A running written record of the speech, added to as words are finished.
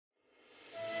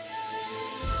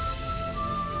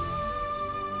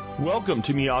Welcome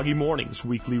to Miyagi Mornings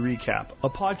Weekly Recap, a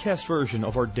podcast version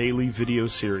of our daily video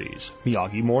series,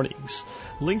 Miyagi Mornings.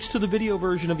 Links to the video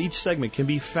version of each segment can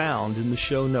be found in the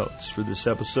show notes for this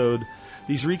episode.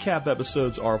 These recap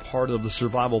episodes are part of the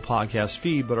Survival Podcast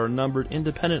feed, but are numbered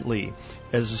independently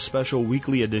as a special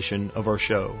weekly edition of our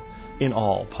show in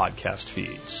all podcast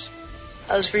feeds.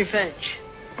 How's revenge?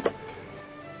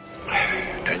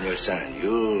 Daniel-san,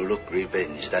 you look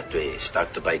revenge that way.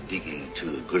 Start by digging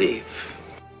to grave.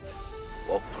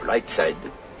 Walk right side,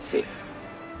 safe.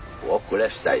 Walk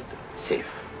left side, safe.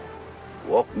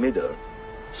 Walk middle.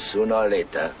 Sooner or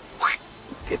later,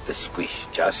 get the squish,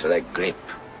 just like grape.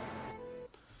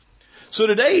 So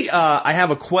today, I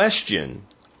have a question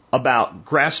about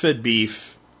grass-fed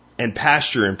beef and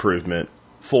pasture improvement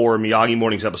for Miyagi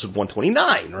Mornings episode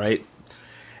 129, right?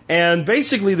 And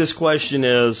basically this question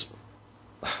is,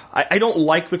 I don't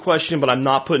like the question, but I'm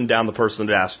not putting down the person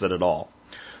that asked it at all.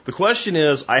 The question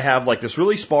is, I have like this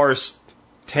really sparse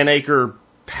 10-acre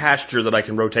pasture that I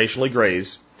can rotationally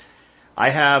graze. I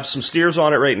have some steers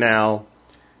on it right now,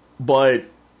 but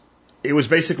it was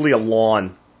basically a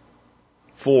lawn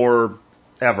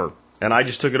forever. And I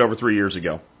just took it over 3 years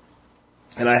ago.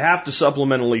 And I have to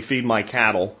supplementally feed my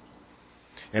cattle.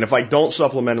 And if I don't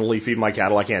supplementally feed my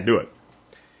cattle, I can't do it.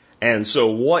 And so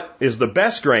what is the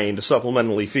best grain to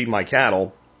supplementally feed my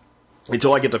cattle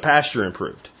until I get the pasture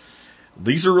improved?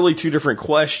 These are really two different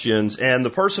questions, and the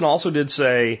person also did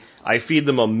say, I feed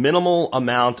them a minimal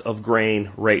amount of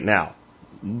grain right now.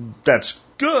 That's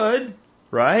good,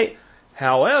 right?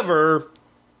 However,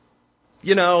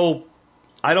 I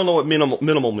don't know what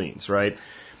minimal means, right?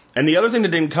 And the other thing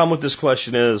that didn't come with this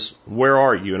question is, where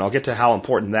are you? And I'll get to how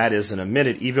important that is in a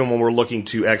minute, even when we're looking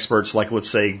to experts like, let's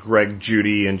say, Greg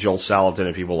Judy and Joel Salatin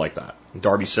and people like that.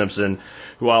 Darby Simpson,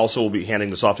 who I also will be handing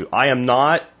this off to. I am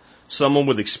not someone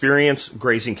with experience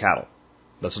grazing cattle.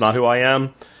 That's not who I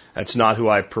am. That's not who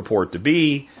I purport to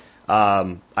be.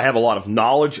 I have a lot of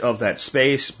knowledge of that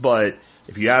space, but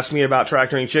if you ask me about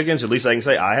tractoring chickens, at least I can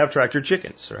say I have tractored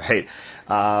chickens, right?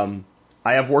 I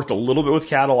have worked a little bit with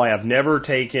cattle. I have never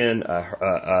taken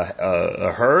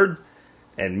a herd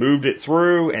and moved it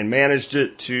through and managed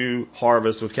it to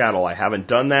harvest with cattle. I haven't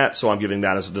done that, so I'm giving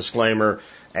that as a disclaimer.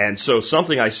 And so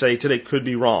something I say today could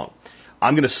be wrong.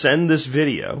 I'm going to send this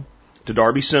video to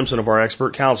Darby Simpson of our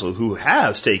expert council, who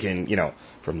has taken,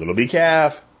 from little big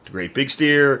calf to great big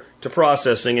steer to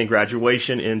processing and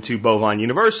graduation into Bovine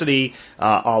University,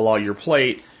 a la your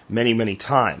plate, many, many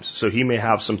times. So he may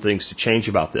have some things to change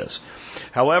about this.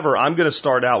 However, I'm going to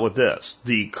start out with this.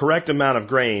 The correct amount of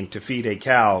grain to feed a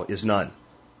cow is none.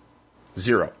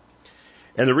 0.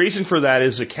 And the reason for that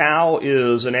is a cow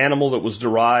is an animal that was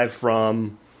derived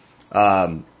from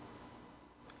a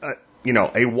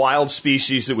wild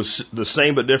species that was the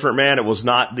same but different, man. It was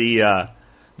not the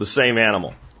same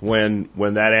animal when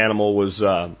that animal was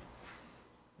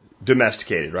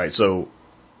domesticated, right? So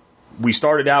we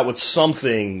started out with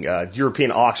something,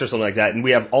 European ox or something like that, and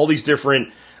we have all these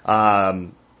different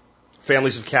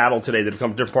families of cattle today that have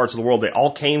come from different parts of the world. They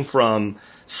all came from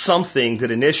something that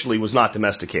initially was not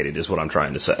domesticated, is what I'm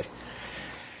trying to say.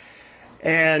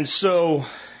 And so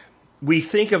we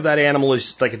think of that animal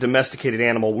as like a domesticated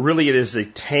animal. Really, it is a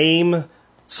tame,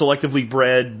 selectively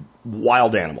bred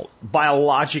wild animal.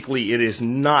 Biologically, it is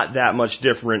not that much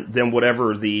different than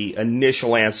whatever the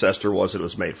initial ancestor was that it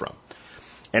was made from.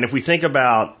 And if we think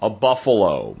about a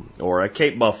buffalo or a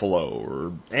Cape buffalo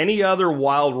or any other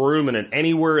wild ruminant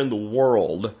anywhere in the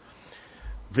world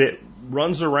that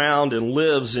runs around and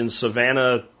lives in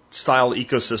savanna-style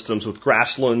ecosystems with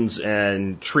grasslands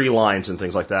and tree lines and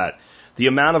things like that, the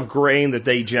amount of grain that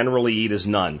they generally eat is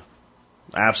none.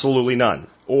 Absolutely none.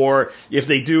 Or if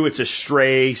they do, it's a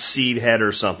stray seed head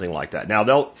or something like that.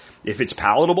 Now, if it's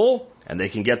palatable and they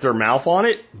can get their mouth on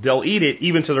it, they'll eat it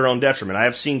even to their own detriment. I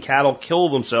have seen cattle kill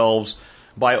themselves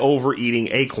by overeating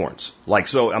acorns.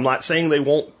 So I'm not saying they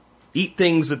won't eat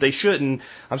things that they shouldn't.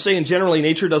 I'm saying generally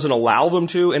nature doesn't allow them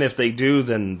to, and if they do,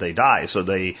 then they die. So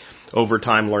they, over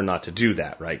time, learn not to do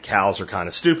that, right? Cows are kind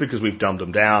of stupid because we've dumbed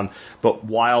them down, but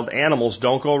wild animals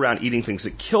don't go around eating things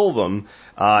that kill them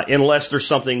unless there's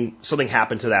something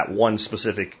happened to that one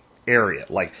specific area.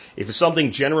 Like if it's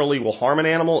something generally will harm an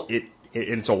animal,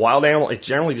 it's a wild animal, it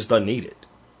generally just doesn't eat it.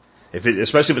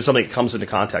 Especially if it's something it comes into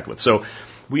contact with. So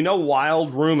we know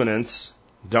wild ruminants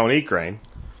don't eat grain.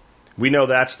 We know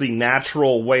that's the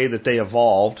natural way that they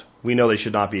evolved. We know they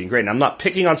should not be eating grain. I'm not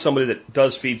picking on somebody that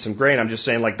does feed some grain. I'm just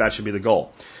saying that should be the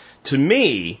goal. To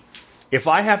me, if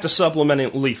I have to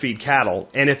supplementally feed cattle,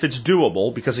 and if it's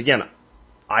doable, because again,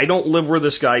 I don't live where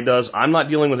this guy does. I'm not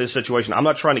dealing with his situation. I'm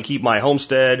not trying to keep my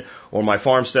homestead or my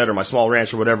farmstead or my small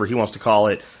ranch or whatever he wants to call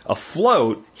it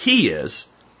afloat. He is.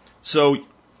 So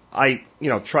I,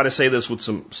 try to say this with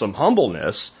some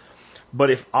humbleness. But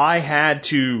if I had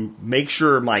to make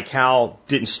sure my cow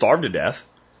didn't starve to death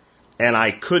and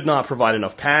I could not provide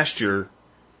enough pasture,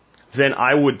 then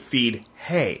I would feed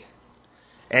hay.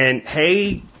 And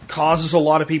hay causes a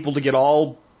lot of people to get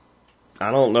all,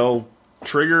 I don't know,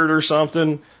 triggered or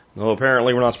something. No,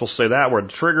 apparently we're not supposed to say that word.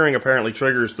 Triggering apparently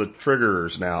triggers the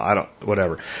triggerers now.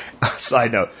 Whatever.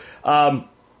 Side note.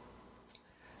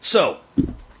 So,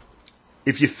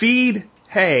 if you feed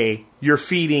hay, you're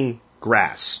feeding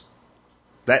grass.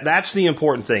 That's the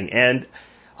important thing. And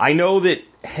I know that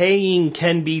haying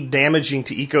can be damaging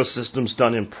to ecosystems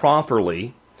done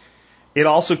improperly. It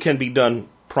also can be done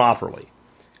properly.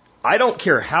 I don't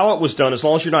care how it was done as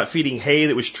long as you're not feeding hay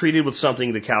that was treated with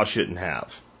something the cow shouldn't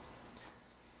have.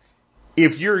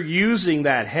 If you're using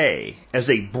that hay as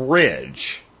a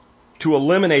bridge to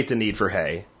eliminate the need for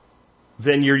hay,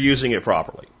 then you're using it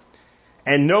properly.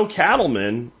 And no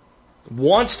cattleman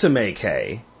wants to make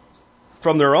hay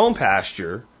from their own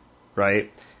pasture,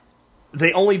 right?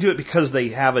 They only do it because they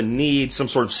have a need, some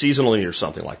sort of seasonal need or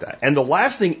something like that. And the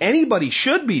last thing anybody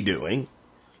should be doing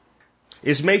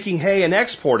is making hay and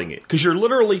exporting it. Because you're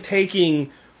literally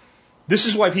taking, this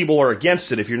is why people are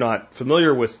against it if you're not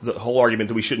familiar with the whole argument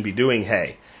that we shouldn't be doing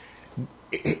hay.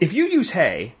 If you use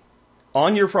hay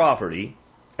on your property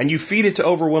and you feed it to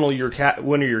overwinter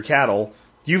your cattle,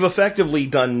 you've effectively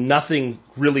done nothing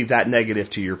really that negative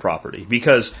to your property.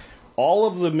 Because all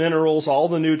of the minerals, all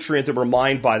the nutrient that were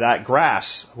mined by that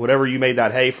grass, whatever you made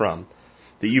that hay from,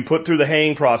 that you put through the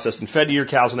haying process and fed to your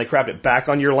cows and they crapped it back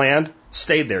on your land,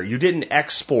 stayed there. You didn't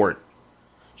export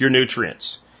your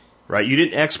nutrients, right? You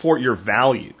didn't export your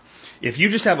value. If you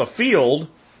just have a field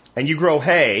and you grow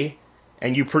hay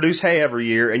and you produce hay every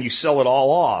year and you sell it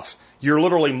all off, you're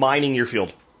literally mining your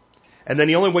field. And then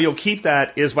the only way you'll keep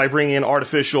that is by bringing in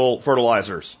artificial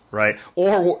fertilizers, right?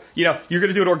 Or, you're going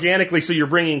to do it organically, so you're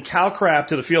bringing cow crap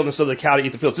to the field instead of the cow to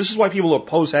eat the field. This is why people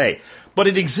oppose hay. But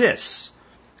it exists.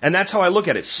 And that's how I look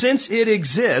at it. Since it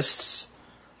exists,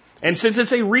 and since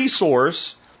it's a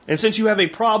resource, and since you have a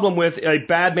problem with a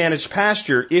bad managed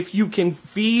pasture, if you can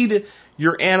feed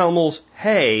your animals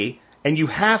hay, and you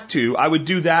have to, I would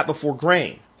do that before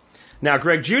grain. Now,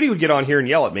 Greg Judy would get on here and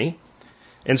yell at me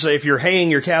and say, if you're haying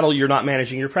your cattle, you're not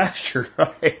managing your pasture,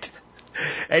 right?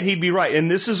 And he'd be right. And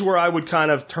this is where I would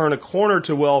kind of turn a corner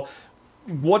to, well,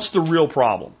 what's the real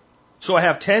problem? So I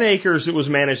have 10 acres that was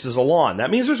managed as a lawn.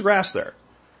 That means there's grass there.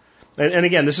 And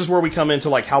again, this is where we come into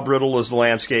like how brittle is the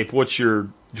landscape, what's your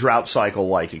drought cycle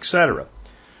like, etc.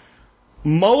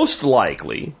 Most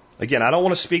likely, again, I don't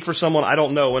want to speak for someone I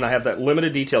don't know, and I have that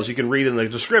limited details. You can read in the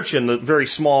description the very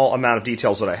small amount of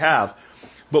details that I have.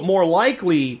 But more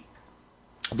likely,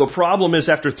 the problem is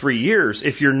after 3 years,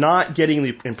 if you're not getting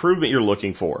the improvement you're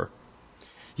looking for,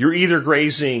 you're either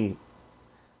grazing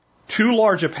too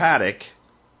large a paddock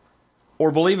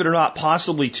or, believe it or not,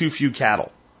 possibly too few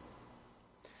cattle.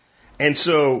 And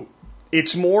so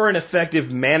it's more an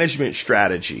effective management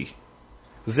strategy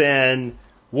than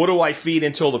what do I feed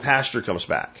until the pasture comes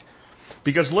back?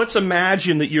 Because let's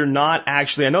imagine that you're not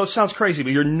actually, I know it sounds crazy,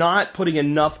 but you're not putting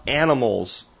enough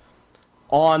animals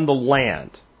on the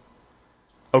land.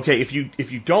 Okay, if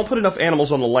you don't put enough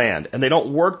animals on the land and they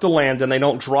don't work the land and they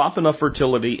don't drop enough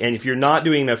fertility, and if you're not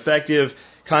doing an effective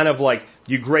kind of like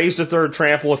you graze a third,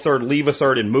 trample a third, leave a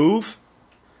third, and move,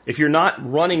 if you're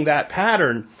not running that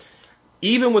pattern,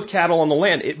 even with cattle on the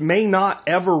land, it may not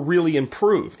ever really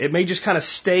improve. It may just kind of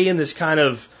stay in this kind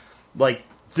of like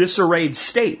disarrayed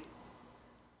state.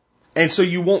 And so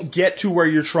you won't get to where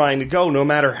you're trying to go, no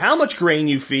matter how much grain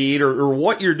you feed or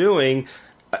what you're doing.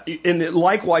 And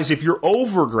likewise, if you're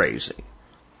overgrazing.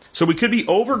 So we could be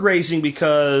overgrazing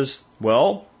because,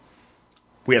 well,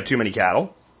 we have too many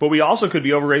cattle, but we also could be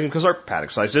overgrazing because our paddock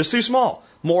size is too small.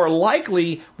 More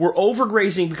likely, we're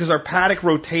overgrazing because our paddock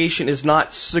rotation is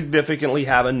not significantly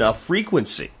have enough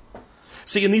frequency.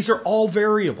 See, and these are all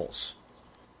variables.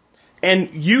 And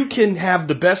you can have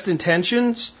the best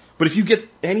intentions, but if you get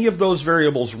any of those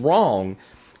variables wrong,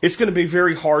 it's going to be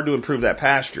very hard to improve that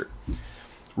pasture.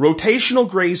 Rotational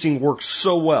grazing works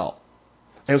so well.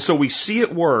 And so we see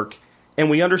it work, and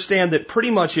we understand that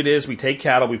pretty much it is we take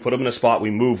cattle, we put them in a spot,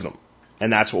 we move them.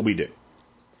 And that's what we do.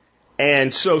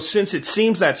 And so since it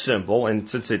seems that simple, and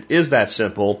since it is that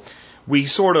simple, we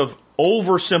sort of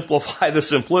oversimplify the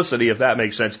simplicity, if that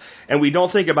makes sense, and we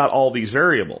don't think about all these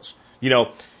variables.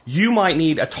 You might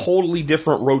need a totally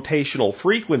different rotational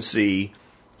frequency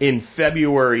in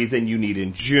February than you need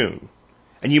in June.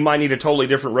 And you might need a totally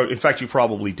different, in fact, you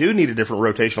probably do need a different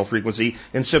rotational frequency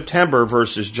in September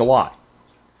versus July.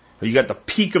 You got the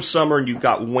peak of summer and you've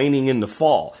got waning in the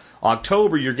fall.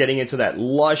 October, you're getting into that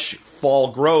lush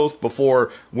fall growth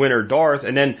before winter dearth.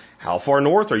 And then how far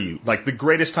north are you? Like the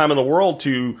greatest time in the world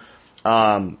to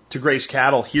graze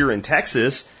cattle here in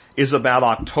Texas is about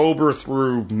October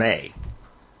through May.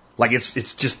 Like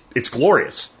it's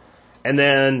glorious. And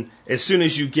then as soon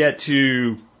as you get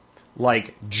to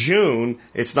like June,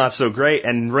 it's not so great.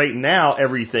 And right now,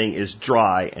 everything is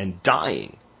dry and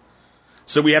dying.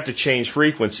 So we have to change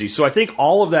frequency. So I think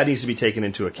all of that needs to be taken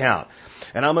into account.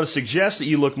 And I'm going to suggest that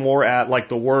you look more at like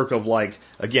the work of like,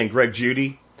 again, Greg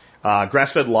Judy,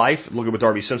 Grass-Fed Life, look at what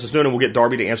Darby Simpson's doing, and we'll get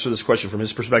Darby to answer this question from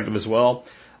his perspective as well.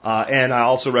 And I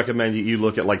also recommend that you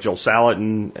look at like Joel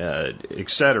Salatin, et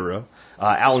cetera.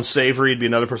 Alan Savory would be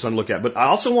another person to look at. But I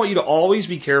also want you to always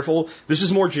be careful. This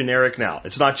is more generic now.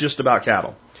 It's not just about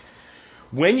cattle.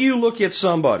 When you look at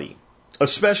somebody,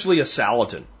 especially a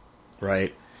Salatin,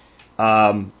 right,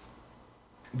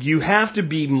 you have to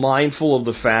be mindful of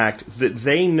the fact that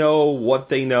they know what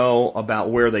they know about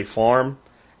where they farm.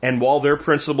 And while their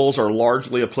principles are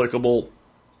largely applicable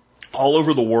all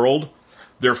over the world,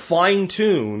 they're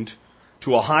fine-tuned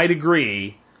to a high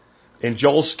degree, in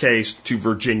Joel's case, to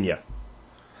Virginia,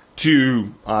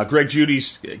 to Greg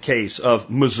Judy's case of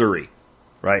Missouri,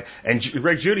 right? And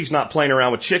Greg Judy's not playing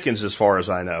around with chickens as far as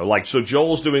I know. Like, so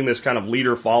Joel's doing this kind of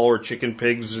leader-follower, chicken,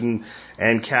 pigs,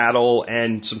 and cattle,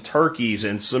 and some turkeys,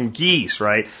 and some geese,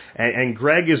 right? And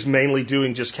Greg is mainly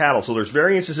doing just cattle. So there's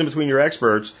variances in between your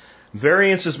experts,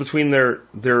 variances between their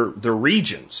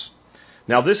regions.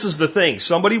 Now, this is the thing.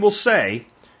 Somebody will say,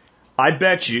 I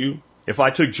bet you if I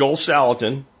took Joel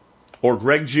Salatin or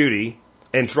Greg Judy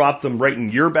and dropped them right in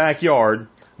your backyard,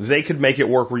 they could make it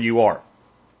work where you are.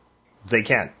 They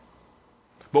can.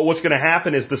 But what's going to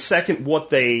happen is the second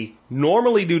what they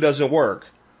normally do doesn't work,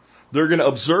 they're going to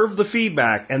observe the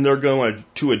feedback and they're going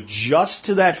to adjust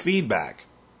to that feedback.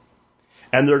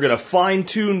 And they're going to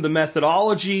fine-tune the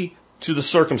methodology to the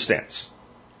circumstance.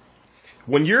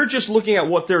 When you're just looking at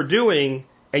what they're doing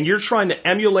and you're trying to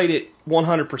emulate it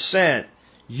 100%,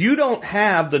 you don't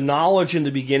have the knowledge in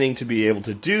the beginning to be able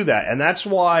to do that. And that's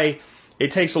why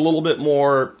it takes a little bit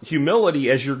more humility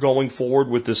as you're going forward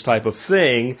with this type of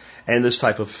thing and this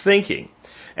type of thinking.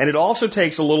 And it also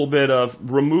takes a little bit of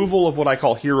removal of what I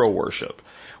call hero worship.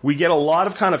 We get a lot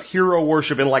of kind of hero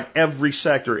worship in like every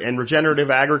sector, and regenerative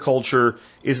agriculture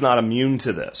is not immune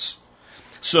to this.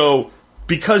 So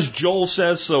because Joel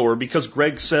says so, or because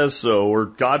Greg says so, or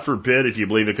God forbid if you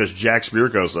believe it because Jack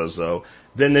Spirko says so,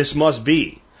 then this must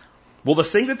be. Well, the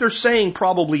thing that they're saying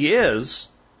probably is,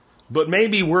 but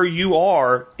maybe where you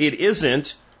are, it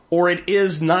isn't, or it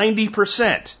is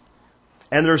 90%.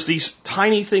 And there's these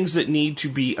tiny things that need to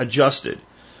be adjusted.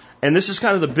 And this is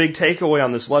kind of the big takeaway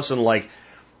on this lesson. Like,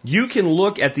 you can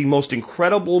look at the most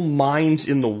incredible minds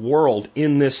in the world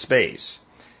in this space.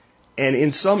 And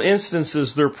in some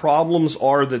instances, their problems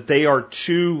are that they are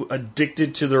too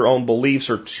addicted to their own beliefs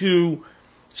or too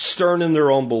stern in their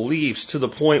own beliefs to the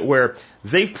point where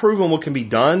they've proven what can be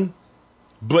done,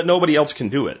 but nobody else can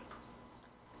do it,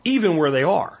 even where they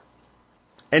are.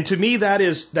 And to me, that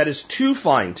is too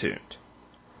fine-tuned,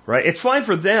 right? It's fine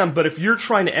for them, but if you're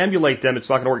trying to emulate them, it's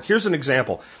not going to work. Here's an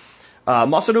example.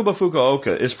 Masanobu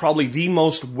Fukuoka is probably the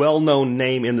most well-known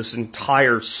name in this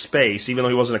entire space, even though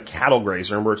he wasn't a cattle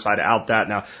grazer, and we're excited to out that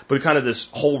now. But kind of this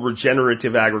whole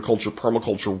regenerative agriculture,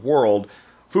 permaculture world,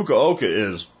 Fukuoka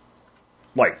is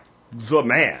like the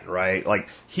man, right? Like,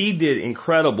 he did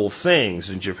incredible things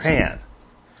in Japan.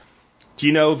 Do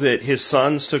you know that his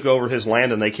sons took over his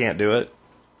land and they can't do it?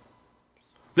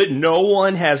 That no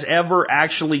one has ever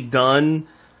actually done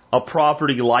a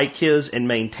property like his and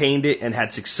maintained it and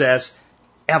had success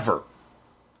ever.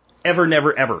 Ever,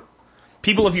 never, ever.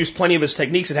 People have used plenty of his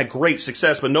techniques and had great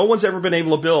success, but no one's ever been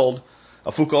able to build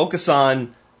a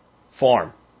Fukuoka-san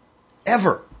farm.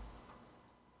 Ever.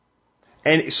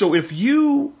 And so if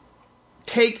you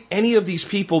take any of these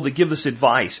people that give this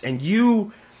advice and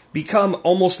you become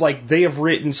almost like they have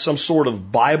written some sort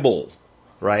of Bible,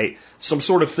 right? Some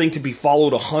sort of thing to be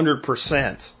followed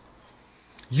 100%.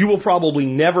 You will probably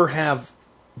never have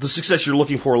the success you're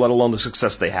looking for, let alone the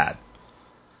success they had.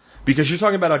 Because you're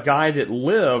talking about a guy that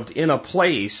lived in a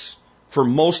place for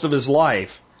most of his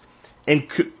life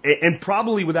and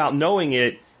probably without knowing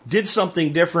it, did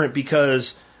something different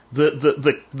because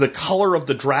the color of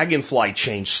the dragonfly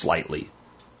changed slightly.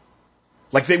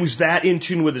 Like, they was that in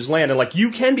tune with his land. And like,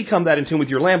 you can become that in tune with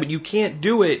your land, but you can't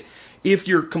do it if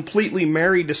you're completely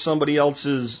married to somebody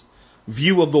else's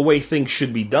view of the way things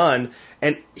should be done.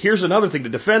 And here's another thing to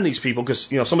defend these people, because,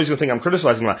 somebody's going to think I'm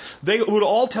criticizing them. They would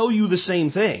all tell you the same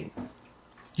thing.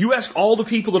 You ask all the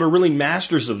people that are really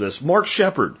masters of this. Mark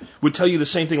Shepard would tell you the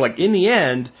same thing. Like, in the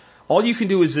end, all you can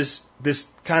do is this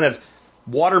kind of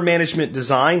water management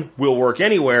design will work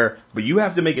anywhere, but you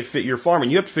have to make it fit your farm,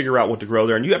 and you have to figure out what to grow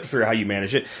there, and you have to figure out how you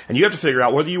manage it, and you have to figure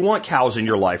out whether you want cows in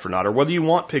your life or not, or whether you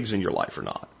want pigs in your life or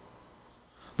not.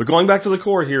 But going back to the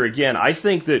core here again, I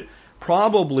think that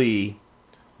probably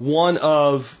one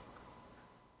of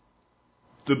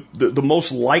the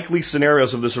most likely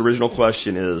scenarios of this original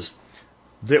question is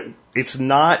that it's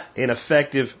not an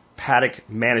effective paddock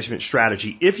management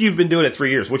strategy if you've been doing it 3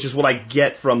 years, which is what I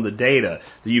get from the data,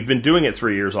 that you've been doing it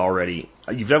 3 years already.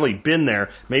 You've definitely been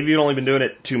there. Maybe you've only been doing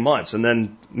it 2 months, and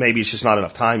then maybe it's just not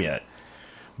enough time yet.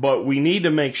 But we need to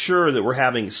make sure that we're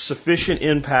having sufficient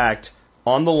impact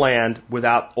on the land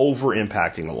without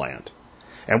over-impacting the land.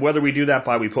 And whether we do that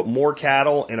by we put more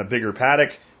cattle in a bigger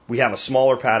paddock, we have a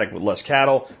smaller paddock with less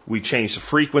cattle, we change the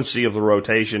frequency of the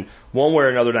rotation, one way or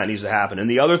another that needs to happen. And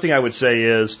the other thing I would say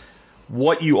is,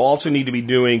 what you also need to be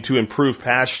doing to improve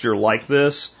pasture like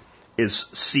this is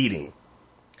seeding.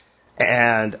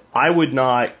 And I would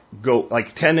not go,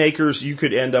 like 10 acres, you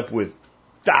could end up with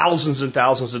thousands and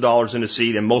thousands of dollars into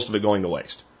seed and most of it going to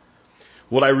waste.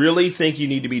 What I really think you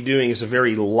need to be doing is a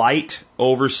very light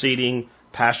overseeding,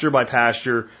 pasture by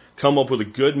pasture, come up with a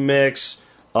good mix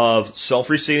of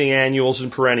self-reseeding annuals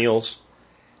and perennials,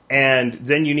 and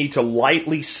then you need to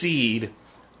lightly seed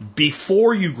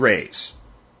before you graze.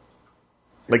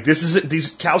 Like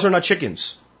these cows are not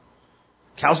chickens.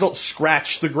 Cows don't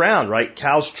scratch the ground, right?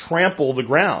 Cows trample the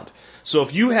ground. So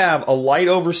if you have a light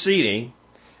overseeding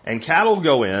and cattle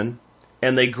go in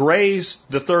and they graze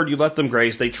the third you let them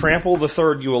graze, they trample the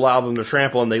third you allow them to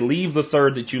trample, and they leave the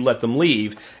third that you let them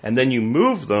leave, and then you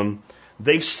move them,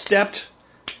 they've stepped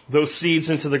those seeds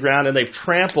into the ground and they've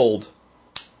trampled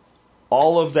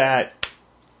all of that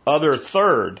other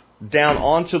third down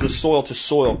onto the soil to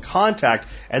soil contact,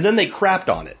 and then they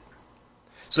crapped on it.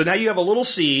 So now you have a little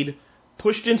seed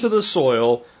pushed into the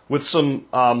soil with some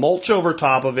mulch over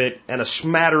top of it and a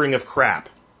smattering of crap.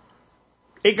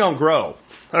 It gonna grow,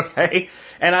 okay?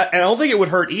 And I don't think it would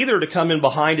hurt either to come in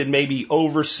behind and maybe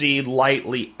overseed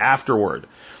lightly afterward.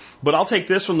 But I'll take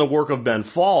this from the work of Ben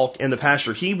Falk, and the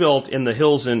pasture he built in the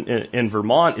hills in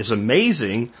Vermont is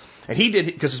amazing. And he did,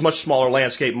 because it's much smaller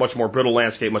landscape, much more brittle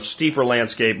landscape, much steeper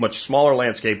landscape, much smaller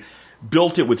landscape,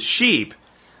 built it with sheep,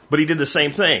 but he did the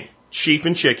same thing. Sheep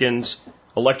and chickens,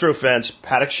 electro fence,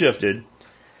 paddock shifted.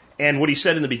 And what he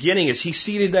said in the beginning is he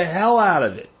seeded the hell out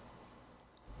of it.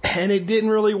 And it didn't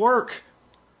really work.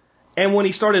 And when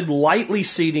he started lightly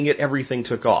seeding it, everything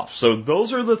took off. So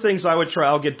those are the things I would try.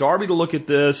 I'll get Darby to look at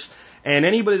this. And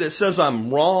anybody that says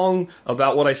I'm wrong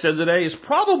about what I said today is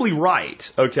probably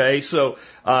right. Okay, so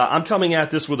I'm coming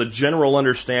at this with a general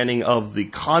understanding of the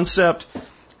concept.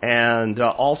 And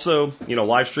also,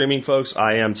 live streaming, folks,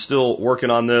 I am still working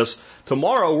on this.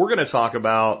 Tomorrow, we're going to talk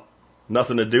about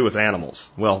nothing to do with animals.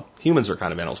 Well, humans are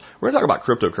kind of animals. We're going to talk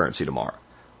about cryptocurrency tomorrow.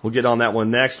 We'll get on that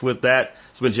one next. With that,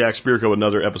 it's been Jack Spirko with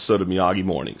another episode of Miyagi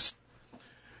Mornings.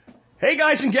 Hey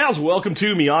guys and gals, welcome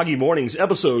to Miyagi Mornings,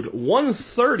 episode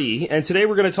 130, and today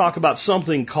we're going to talk about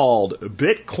something called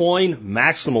Bitcoin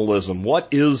maximalism. What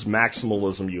is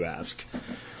maximalism, you ask?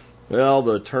 Well,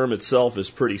 the term itself is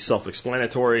pretty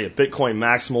self-explanatory. A Bitcoin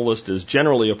maximalist is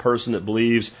generally a person that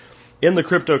believes in the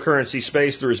cryptocurrency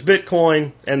space there is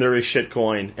Bitcoin and there is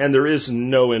shitcoin, and there is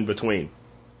no in between.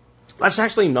 That's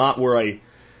actually not where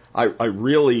I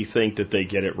really think that they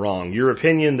get it wrong. Your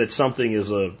opinion that something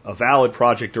is a valid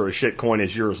project or a shitcoin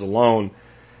is yours alone,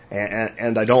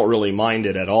 and I don't really mind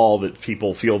it at all that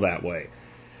people feel that way.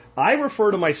 I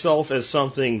refer to myself as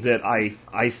something that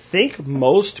I think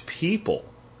most people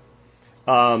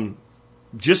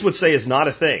just would say is not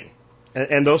a thing.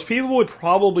 And those people would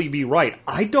probably be right.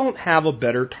 I don't have a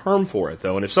better term for it,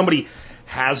 though. And if somebody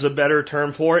has a better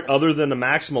term for it, other than the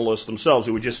maximalists themselves,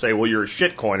 who would just say, well, you're a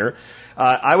shitcoiner,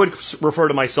 I would refer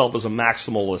to myself as a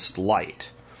maximalist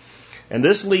light. And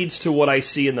this leads to what I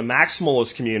see in the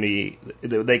maximalist community.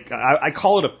 I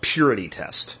call it a purity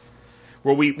test,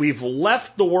 where we've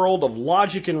left the world of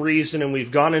logic and reason and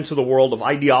we've gone into the world of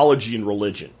ideology and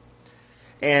religion.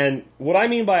 And what I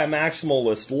mean by a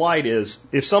maximalist light is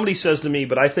if somebody says to me,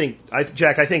 but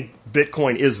Jack, I think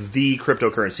Bitcoin is the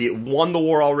cryptocurrency. It won the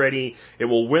war already. It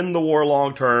will win the war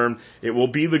long term. It will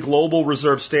be the global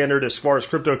reserve standard as far as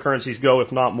cryptocurrencies go,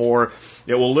 if not more.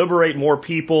 It will liberate more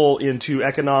people into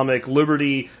economic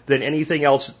liberty than anything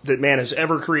else that man has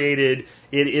ever created.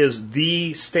 It is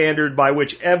the standard by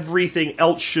which everything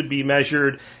else should be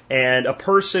measured. And a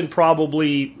person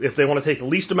probably, if they want to take the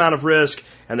least amount of risk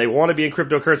and they want to be in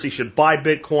cryptocurrency, should buy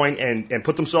Bitcoin and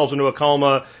put themselves into a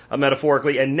coma,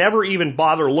 metaphorically, and never even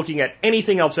bother looking at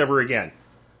anything else ever again.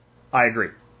 I agree.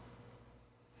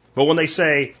 But when they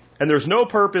say, and there's no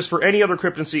purpose for any other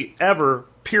cryptocurrency ever,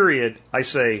 period, I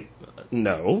say,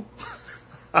 no.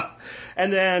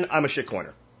 And then I'm a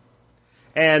shitcoiner.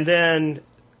 And then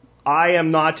I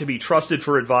am not to be trusted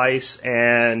for advice,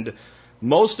 and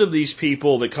most of these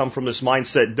people that come from this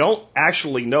mindset don't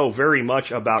actually know very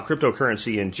much about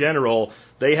cryptocurrency in general.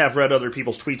 They have read other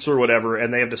people's tweets or whatever,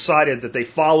 and they have decided that they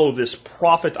follow this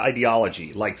prophet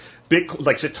ideology. Like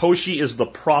Satoshi is the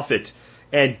prophet,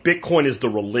 and Bitcoin is the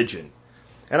religion.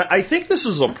 And I think this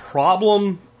is a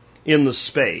problem in the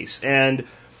space. And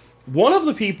one of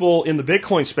the people in the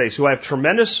Bitcoin space who I have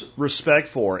tremendous respect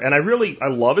for, and I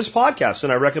love his podcast,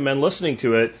 and I recommend listening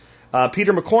to it,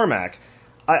 Peter McCormack.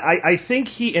 I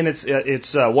think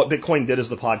it's What Bitcoin Did is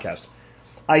the podcast.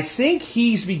 I think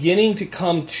he's beginning to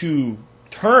come to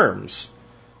terms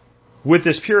with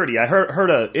this purity. I heard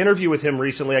an interview with him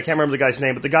recently. I can't remember the guy's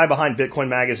name, but the guy behind Bitcoin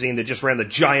Magazine that just ran the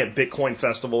giant Bitcoin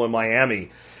festival in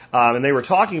Miami. And they were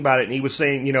talking about it, and he was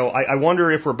saying, I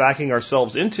wonder if we're backing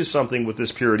ourselves into something with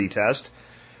this purity test.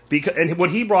 And what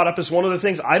he brought up is one of the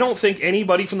things I don't think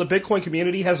anybody from the Bitcoin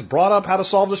community has brought up how to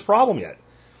solve this problem yet.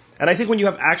 And I think when you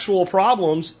have actual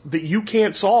problems that you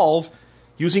can't solve,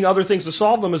 using other things to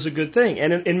solve them is a good thing.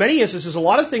 And in many instances, a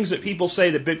lot of things that people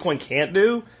say that Bitcoin can't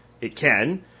do, it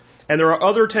can. And there are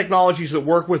other technologies that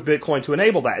work with Bitcoin to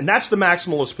enable that. And that's the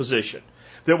maximalist position.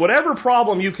 That whatever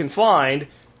problem you can find,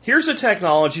 here's a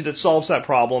technology that solves that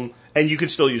problem, and you can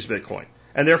still use Bitcoin.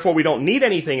 And therefore, we don't need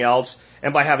anything else.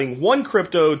 And by having one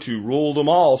crypto to rule them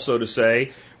all, so to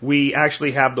say, we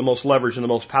actually have the most leverage and the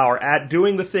most power at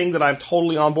doing the thing that I'm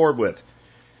totally on board with.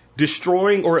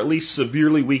 Destroying or at least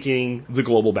severely weakening the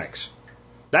global banks.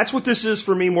 That's what this is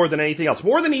for me more than anything else.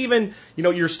 More than even,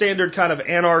 your standard kind of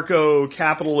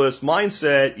anarcho-capitalist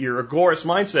mindset, your agorist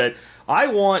mindset. I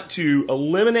want to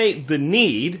eliminate the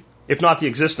need, if not the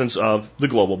existence of, the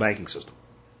global banking system.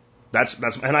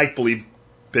 And I believe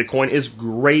Bitcoin is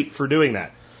great for doing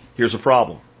that. Here's a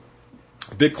problem.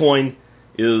 Bitcoin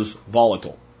is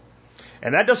volatile.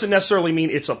 And that doesn't necessarily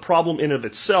mean it's a problem in of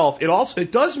itself.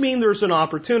 It does mean there's an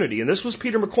opportunity. And this was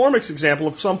Peter McCormack's example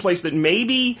of some place that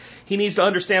maybe he needs to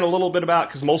understand a little bit about,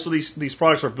 because most of these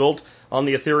products are built on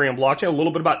the Ethereum blockchain, a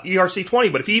little bit about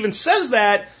ERC20. But if he even says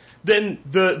that, then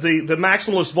the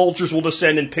maximalist vultures will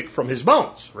descend and pick from his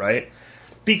bones, right?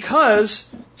 Because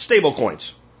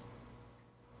stablecoins.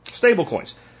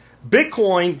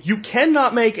 Bitcoin, you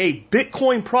cannot make a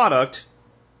Bitcoin product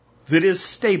that is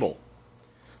stable.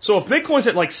 So if Bitcoin's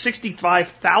at like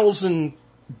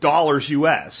 $65,000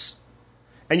 US,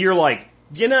 and you're like,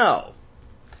 I'd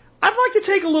like to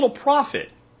take a little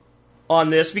profit on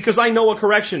this because I know a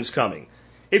correction's coming.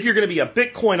 If you're going to be a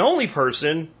Bitcoin-only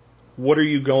person, what are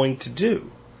you going to do?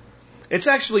 It's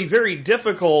actually very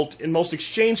difficult in most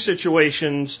exchange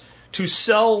situations to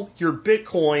sell your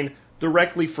Bitcoin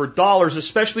directly for dollars,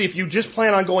 especially if you just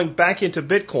plan on going back into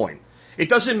Bitcoin. It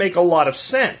doesn't make a lot of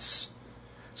sense.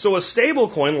 So a stable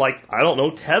coin like,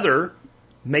 Tether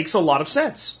makes a lot of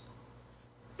sense.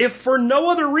 If for no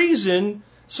other reason,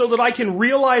 so that I can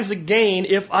realize a gain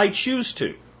if I choose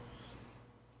to.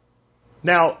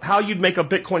 Now, how you'd make a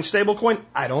Bitcoin stablecoin,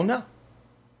 I don't know.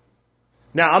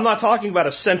 Now, I'm not talking about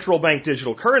a central bank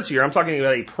digital currency here. I'm talking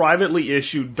about a privately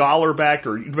issued dollar-backed,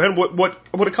 or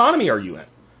what economy are you in?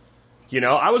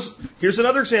 Here's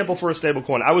another example for a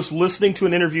stablecoin. I was listening to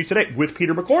an interview today with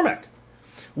Peter McCormack,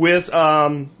 with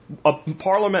a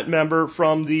parliament member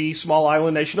from the small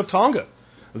island nation of Tonga.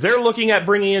 They're looking at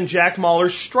bringing in Jack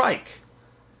Mallers' strike.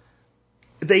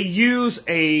 They use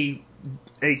a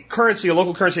currency, a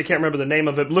local currency, I can't remember the name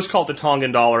of it. Let's call it the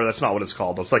Tongan dollar. That's not what it's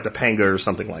called. It's like the panga or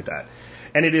something like that.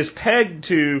 And it is pegged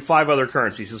to 5 other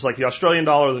currencies. It's like the Australian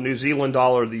dollar, the New Zealand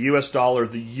dollar, the US dollar,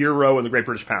 the euro, and the Great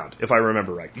British pound, if I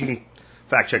remember right. You can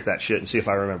fact check that shit and see if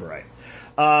I remember right.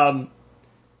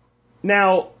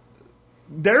 Now,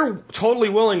 they're totally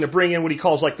willing to bring in what he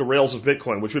calls like the rails of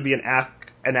Bitcoin, which would be an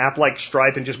app like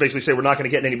Stripe, and just basically say we're not going to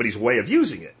get in anybody's way of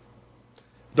using it.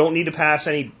 Don't need to pass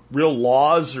any real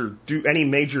laws or do any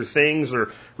major things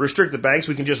or restrict the banks.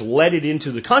 We can just let it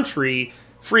into the country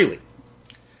freely.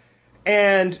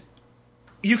 And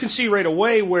you can see right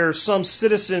away where some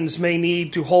citizens may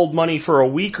need to hold money for a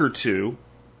week or two,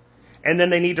 and then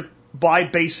they need to buy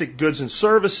basic goods and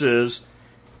services,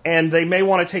 and they may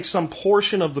want to take some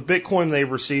portion of the Bitcoin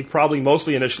they've received, probably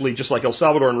mostly initially, just like El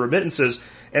Salvador and remittances,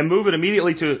 and move it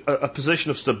immediately to a position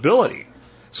of stability.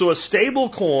 So a stable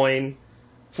coin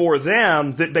for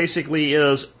them that basically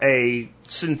is a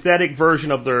synthetic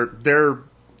version of their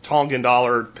Tongan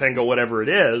dollar, Pengo, whatever it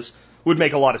is, would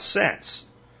make a lot of sense.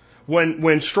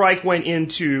 When Strike went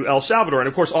into El Salvador, and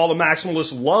of course all the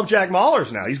maximalists love Jack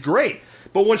Mallers now, he's great.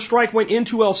 But when Strike went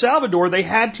into El Salvador, they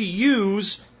had to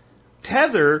use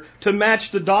Tether to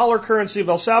match the dollar currency of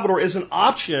El Salvador as an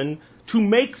option to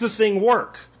make the thing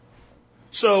work.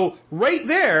 So right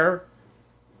there,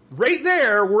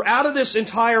 we're out of this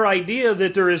entire idea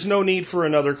that there is no need for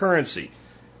another currency.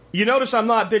 You notice I'm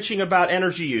not bitching about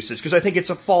energy usage because I think it's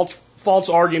a false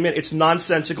argument. It's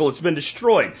nonsensical. It's been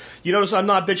destroyed. You notice I'm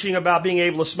not bitching about being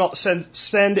able to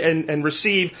send and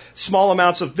receive small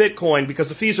amounts of Bitcoin because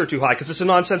the fees are too high, because it's a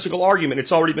nonsensical argument.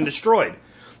 It's already been destroyed.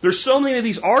 There's so many of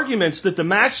these arguments that the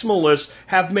maximalists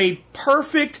have made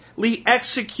perfectly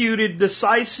executed,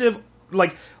 decisive,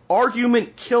 like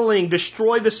argument killing,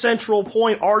 destroy the central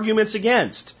point arguments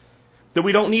against, that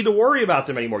we don't need to worry about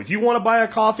them anymore. If you want to buy a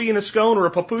coffee and a scone or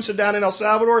a papusa down in El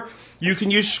Salvador, you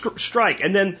can use Strike.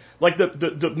 And then, like, the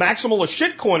maximalist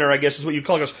shitcoiner, I guess is what you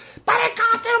call it, goes, but it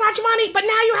costs too much money, but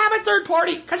now you have a third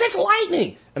party, because it's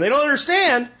Lightning. And they don't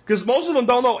understand, because most of them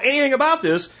don't know anything about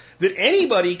this, that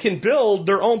anybody can build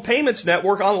their own payments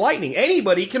network on Lightning.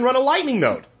 Anybody can run a Lightning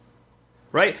node.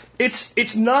 Right?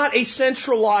 It's not a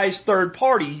centralized third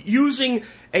party. Using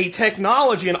a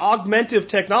technology, an augmentative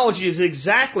technology, is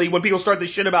exactly when people start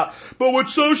this shit about, but what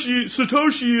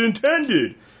Satoshi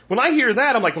intended. When I hear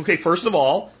that, I'm like, okay, first of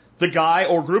all, the guy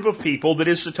or group of people that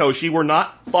is Satoshi were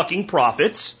not fucking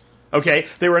prophets. Okay?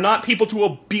 They were not people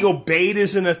to be obeyed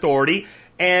as an authority.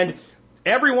 And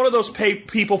every one of those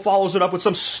people follows it up with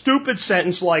some stupid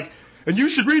sentence like, and you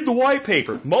should read the white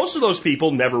paper. Most of those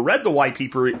people never read the white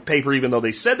paper, even though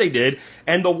they said they did.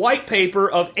 And the white paper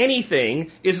of anything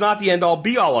is not the end-all,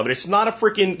 be-all of it. It's not a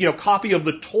freaking, copy of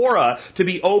the Torah to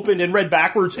be opened and read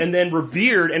backwards and then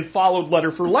revered and followed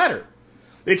letter for letter.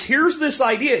 Here's this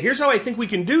idea. Here's how I think we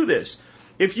can do this.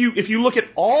 If you look at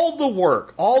all the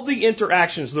work, all the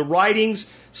interactions, the writings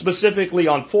specifically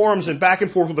on forums and back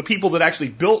and forth with the people that actually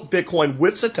built Bitcoin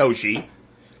with Satoshi,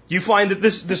 you find that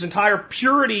this entire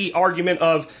purity argument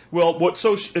of, well, what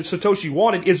Satoshi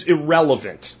wanted is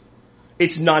irrelevant.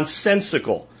 It's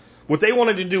nonsensical. What they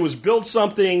wanted to do was build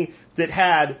something that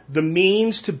had the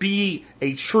means to be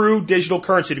a true digital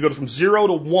currency, to go from 0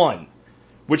 to 1,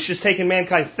 which has taken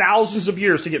mankind thousands of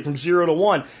years to get from 0 to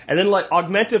 1, and then let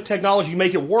augmentative technology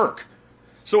make it work.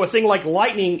 So a thing like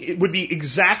Lightning, it would be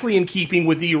exactly in keeping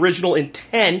with the original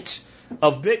intent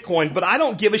of Bitcoin, but I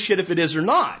don't give a shit if it is or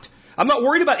not. I'm not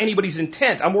worried about anybody's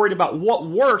intent. I'm worried about what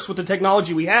works with the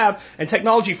technology we have, and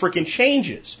technology freaking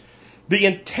changes. The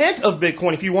intent of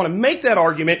Bitcoin, if you want to make that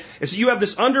argument, is that you have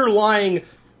this underlying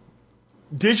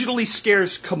digitally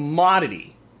scarce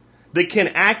commodity that can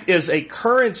act as a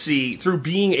currency through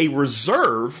being a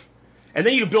reserve, and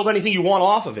then you can build anything you want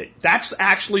off of it. That's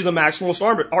actually the maximalist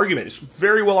argument. It's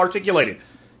very well articulated.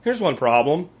 Here's one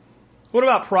problem. What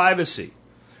about privacy?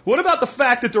 What about the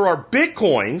fact that there are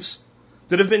Bitcoins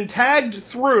that have been tagged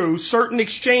through certain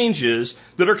exchanges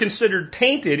that are considered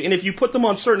tainted, and if you put them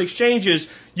on certain exchanges,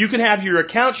 you can have your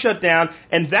account shut down,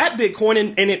 and that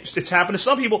Bitcoin, and it's happened to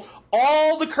some people,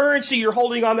 all the currency you're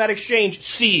holding on that exchange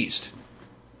seized.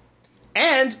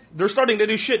 And they're starting to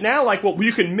do shit now like, well,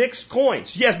 you can mix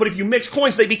coins. Yes, but if you mix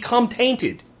coins, they become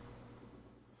tainted.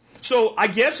 So I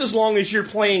guess as long as you're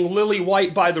playing lily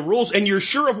white by the rules, and you're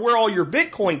sure of where all your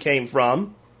Bitcoin came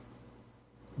from,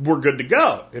 we're good to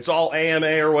go. It's all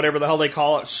AMA or whatever the hell they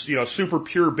call it, super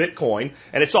pure Bitcoin,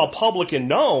 and it's all public and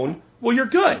known, well, you're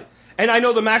good. And I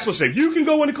know the maximalists say, you can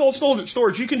go into cold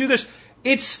storage, you can do this.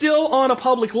 It's still on a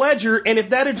public ledger, and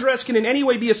if that address can in any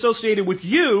way be associated with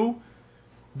you,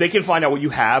 they can find out what you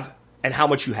have and how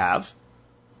much you have,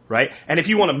 right? And if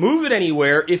you want to move it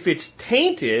anywhere, if it's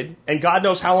tainted, and God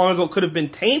knows how long ago it could have been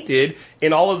tainted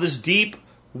in all of this deep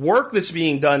work that's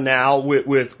being done now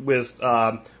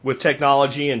with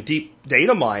technology and deep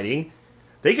data mining,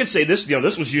 they could say this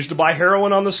was used to buy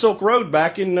heroin on the Silk Road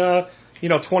back in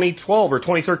 2012 or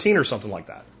 2013 or something like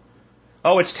that.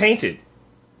 Oh, it's tainted,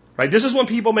 right? This is when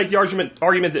people make the argument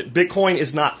that Bitcoin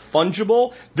is not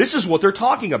fungible. This is what they're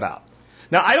talking about.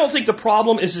 Now, I don't think the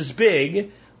problem is as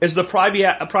big as the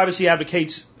privacy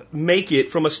advocates make it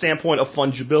from a standpoint of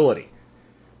fungibility,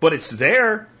 but it's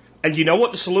there. And you know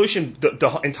what the solution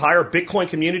the entire Bitcoin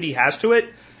community has to it?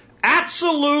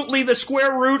 Absolutely the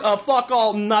square root of fuck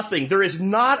all nothing. There is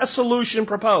not a solution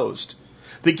proposed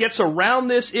that gets around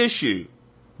this issue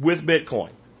with Bitcoin.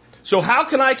 So how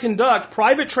can I conduct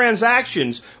private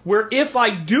transactions where if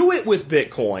I do it with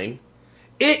Bitcoin,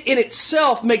 it in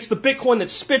itself makes the Bitcoin that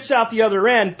spits out the other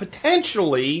end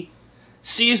potentially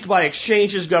seized by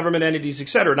exchanges, government entities,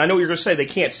 etc. And I know what you're going to say, they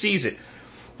can't seize it.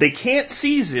 They can't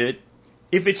seize it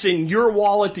if it's in your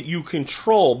wallet that you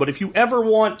control. But if you ever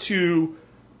want to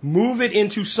move it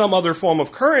into some other form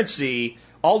of currency,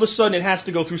 all of a sudden it has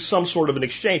to go through some sort of an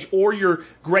exchange, or you're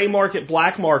gray market,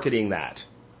 black marketing that.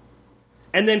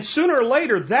 And then sooner or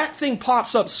later, that thing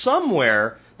pops up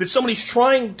somewhere that somebody's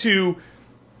trying to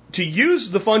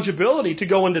use the fungibility to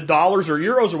go into dollars or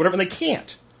euros or whatever, and they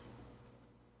can't.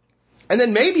 And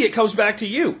then maybe it comes back to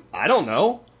you. I don't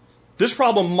know. This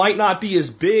problem might not be as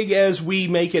big as we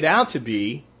make it out to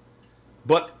be,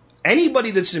 but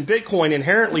anybody that's in Bitcoin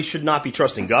inherently should not be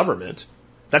trusting government.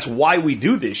 That's why we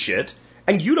do this shit.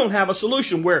 And you don't have a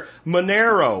solution where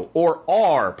Monero or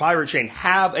R, Pirate Chain,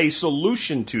 have a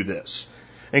solution to this,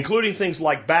 including things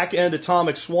like back-end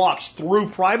atomic swaps through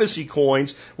privacy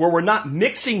coins where we're not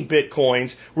mixing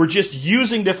Bitcoins, we're just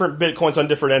using different Bitcoins on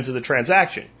different ends of the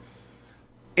transaction.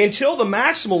 Until the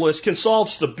maximalists can solve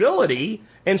stability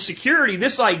and security,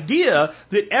 this idea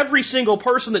that every single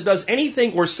person that does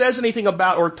anything or says anything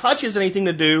about or touches anything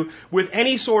to do with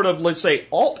any sort of, let's say,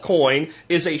 altcoin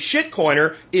is a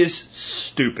shitcoiner is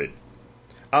stupid.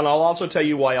 And I'll also tell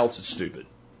you why else it's stupid.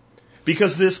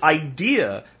 Because this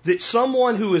idea that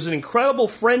someone who is an incredible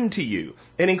friend to you,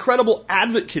 an incredible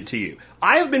advocate to you,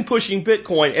 I have been pushing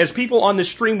Bitcoin, as people on this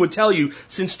stream would tell you,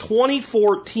 since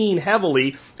 2014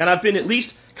 heavily, and I've been at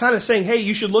least kind of saying, hey,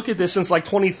 you should look at this since like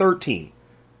 2013.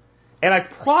 And I've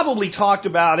probably talked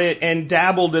about it and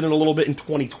dabbled in it a little bit in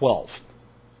 2012.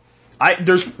 I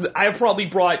have probably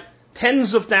brought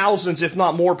tens of thousands, if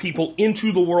not more, people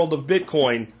into the world of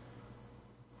Bitcoin,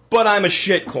 but I'm a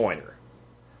shitcoiner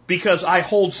because I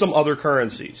hold some other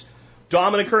currencies.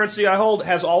 Dominant currency I hold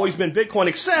has always been Bitcoin,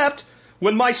 except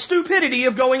when my stupidity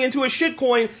of going into a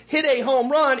shitcoin hit a home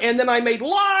run, and then I made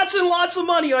lots and lots of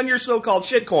money on your so-called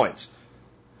shitcoins.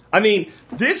 I mean,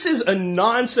 this is a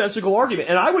nonsensical argument,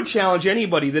 and I would challenge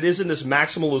anybody that is in this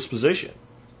maximalist position.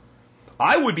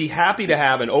 I would be happy to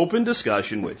have an open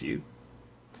discussion with you,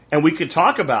 and we could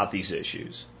talk about these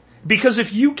issues, because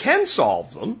if you can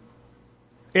solve them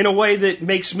in a way that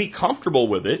makes me comfortable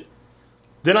with it,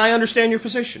 then I understand your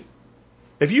position.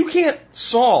 If you can't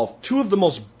solve two of the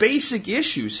most basic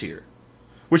issues here,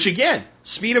 which again,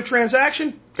 speed of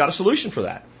transaction, got a solution for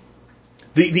that.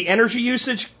 The energy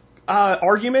usage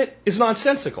argument is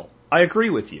nonsensical. I agree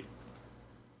with you.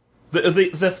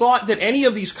 The thought that any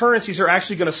of these currencies are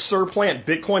actually going to supplant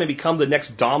Bitcoin and become the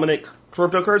next dominant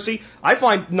cryptocurrency, I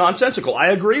find nonsensical. I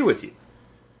agree with you.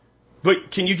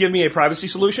 But can you give me a privacy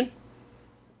solution?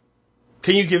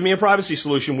 Can you give me a privacy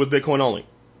solution with Bitcoin only?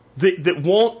 That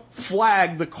won't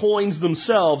flag the coins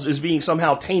themselves as being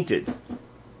somehow tainted?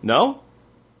 No?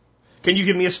 Can you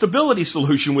give me a stability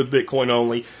solution with Bitcoin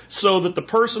only so that the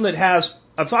person that has,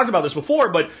 I've talked about this before,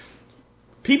 but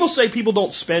people say people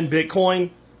don't spend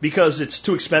Bitcoin because it's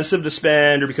too expensive to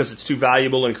spend or because it's too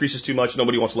valuable and increases too much,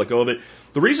 nobody wants to let go of it.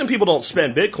 The reason people don't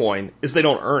spend Bitcoin is they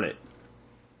don't earn it.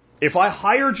 If I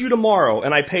hired you tomorrow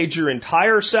and I paid your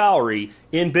entire salary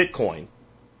in Bitcoin,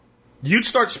 you'd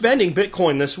start spending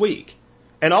Bitcoin this week.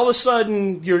 And all of a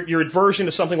sudden, your aversion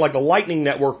to something like the Lightning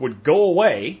Network would go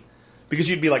away because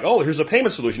you'd be like, oh, here's a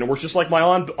payment solution. It works just like my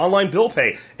online bill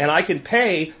pay. And I can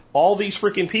pay all these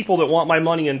freaking people that want my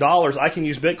money in dollars. I can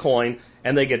use Bitcoin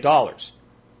and they get dollars,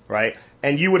 right?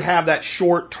 And you would have that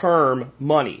short-term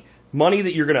money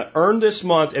that you're going to earn this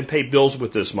month and pay bills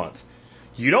with this month.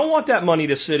 You don't want that money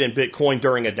to sit in Bitcoin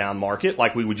during a down market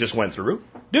like we just went through,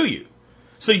 do you?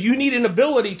 So you need an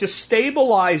ability to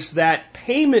stabilize that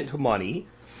payment money.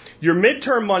 Your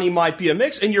midterm money might be a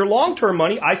mix, and your long-term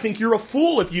money, I think you're a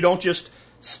fool if you don't just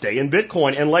stay in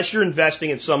Bitcoin unless you're investing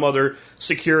in some other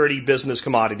security, business,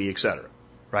 commodity, etc.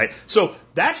 Right? So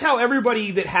that's how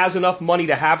everybody that has enough money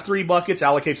to have three buckets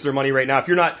allocates their money right now.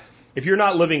 If you're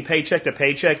not living paycheck to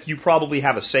paycheck, you probably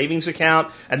have a savings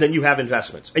account and then you have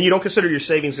investments. And you don't consider your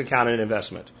savings account an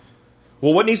investment.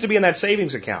 Well, what needs to be in that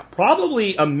savings account?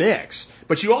 Probably a mix,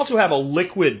 but you also have a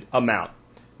liquid amount.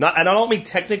 And I don't mean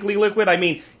technically liquid, I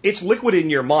mean it's liquid in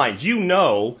your mind. You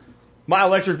know my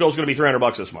electric bill is going to be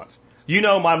 $300 this month. You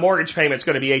know my mortgage payment is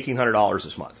going to be $1,800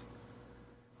 this month.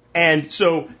 And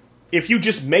so if you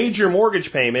just made your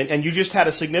mortgage payment and you just had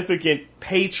a significant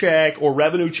paycheck or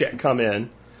revenue check come in,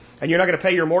 and you're not going to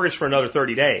pay your mortgage for another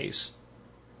 30 days,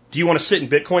 Do you want to sit in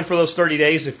Bitcoin for those 30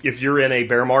 days if you're in a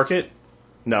bear market?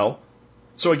 No.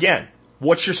 So again,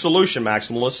 what's your solution,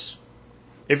 maximalists?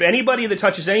 If anybody that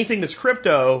touches anything that's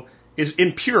crypto is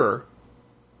impure,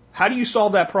 how do you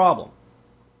solve that problem?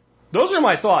 Those are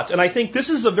my thoughts, and I think this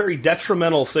is a very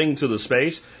detrimental thing to the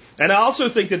space. And I also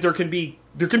think that there can be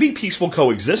peaceful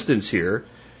coexistence here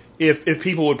if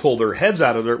people would pull their heads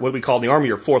out of their, what we call in the Army,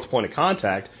 your fourth point of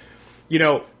contact. You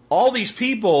know, all these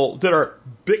people that are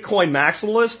Bitcoin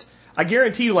maximalists, I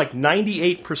guarantee you like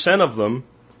 98% of them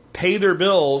pay their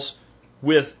bills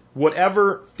with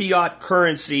whatever fiat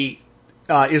currency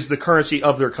is the currency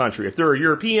of their country. If they're a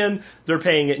European, they're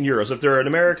paying it in euros. If they're an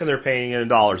American, they're paying it in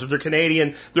dollars. If they're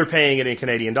Canadian, they're paying it in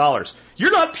Canadian dollars.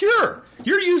 You're not pure.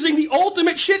 You're using the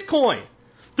ultimate shitcoin.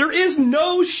 There is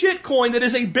no shitcoin that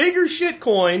is a bigger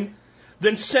shitcoin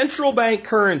than central bank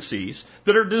currencies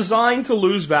that are designed to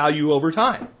lose value over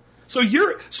time. So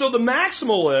the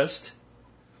maximalist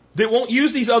that won't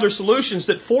use these other solutions,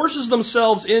 that forces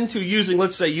themselves into using,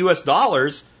 let's say, US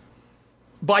dollars,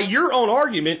 by your own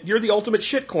argument, you're the ultimate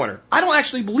shitcoiner. I don't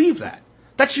actually believe that.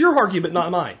 That's your argument, not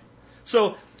mine.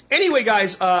 So anyway,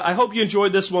 guys, I hope you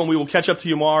enjoyed this one. We will catch up to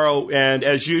you tomorrow. And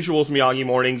as usual with Miyagi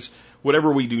Mornings,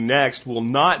 whatever we do next will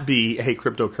not be a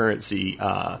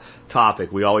cryptocurrency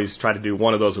topic. We always try to do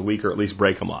one of those a week or at least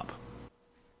break them up.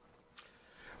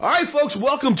 All right, folks,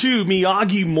 welcome to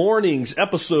Miyagi Mornings,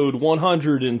 episode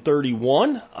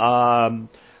 131.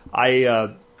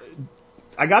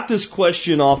 I got this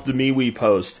question off the MeWe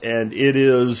post, and it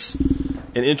is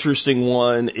an interesting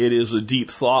one. It is a deep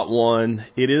thought one.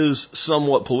 It is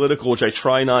somewhat political, which I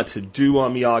try not to do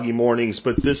on Miyagi Mornings,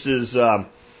 but this is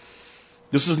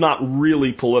not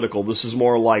really political. This is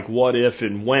more like what if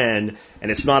and when, and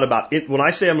it's not about it. When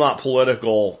I say I'm not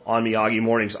political on Miyagi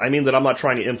Mornings, I mean that I'm not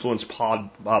trying to influence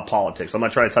politics. I'm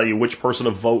not trying to tell you which person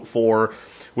to vote for,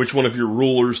 which one of your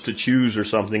rulers to choose or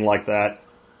something like that.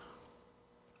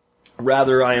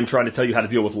 Rather, I am trying to tell you how to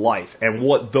deal with life, and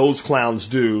what those clowns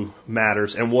do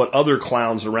matters, and what other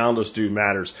clowns around us do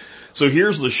matters. So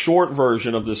here's the short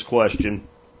version of this question.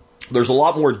 There's a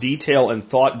lot more detail and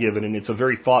thought given, and it's a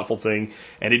very thoughtful thing,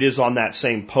 and it is on that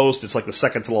same post. It's like the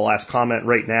second to the last comment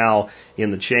right now in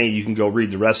the chain. You can go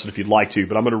read the rest of it if you'd like to,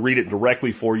 but I'm going to read it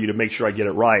directly for you to make sure I get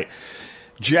it right.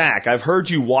 Jack, I've heard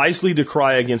you wisely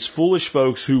decry against foolish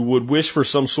folks who would wish for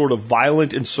some sort of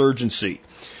violent insurgency.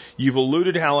 You've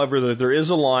alluded, however, that there is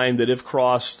a line that, if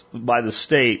crossed by the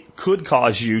state, could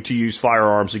cause you to use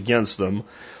firearms against them.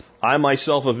 I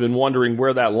myself have been wondering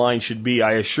where that line should be.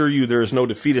 I assure you there is no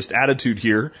defeatist attitude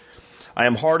here. I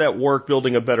am hard at work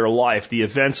building a better life. The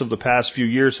events of the past few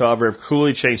years, however, have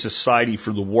clearly changed society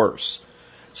for the worse.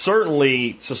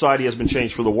 Certainly, society has been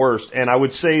changed for the worst, and I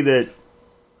would say that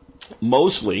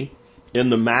mostly in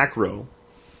the macro,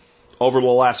 over the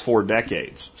last 4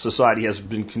 decades, society has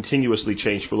been continuously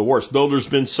changed for the worse. Though there's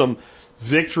been some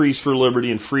victories for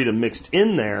liberty and freedom mixed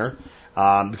in there,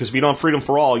 because if you don't have freedom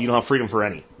for all, you don't have freedom for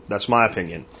any. That's my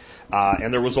opinion.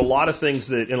 And there was a lot of things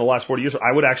that in the last 40 years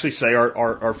I would actually say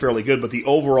are fairly good, but the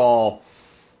overall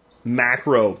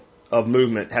macro of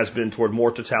movement has been toward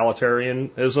more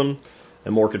totalitarianism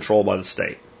and more control by the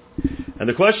state. And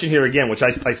the question here again, which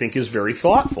I think is very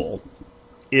thoughtful,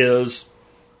 is,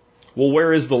 well,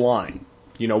 where is the line?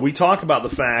 You know, we talk about the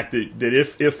fact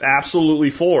that if absolutely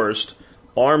forced,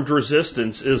 armed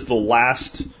resistance is the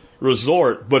last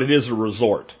resort, but it is a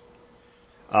resort.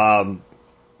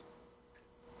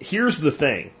 Here's the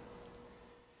thing.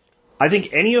 I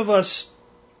think any of us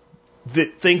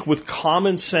that think with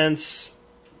common sense,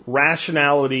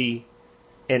 rationality,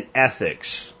 and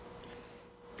ethics,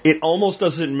 it almost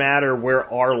doesn't matter where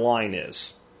our line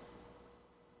is.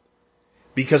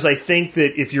 Because I think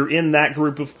that if you're in that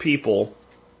group of people,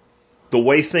 the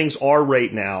way things are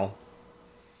right now,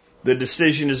 the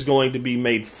decision is going to be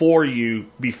made for you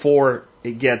before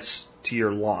it gets to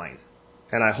your line.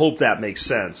 And I hope that makes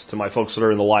sense to my folks that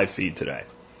are in the live feed today.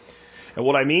 And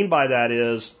what I mean by that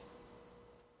is,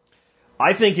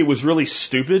 I think it was really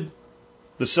stupid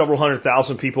that several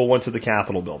 100,000 people went to the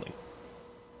Capitol building.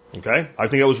 Okay? I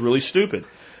think that was really stupid.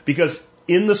 Because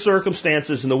in the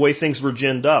circumstances and the way things were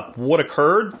ginned up, what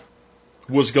occurred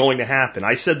was going to happen.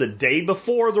 I said the day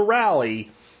before the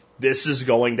rally, this is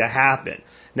going to happen.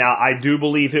 Now, I do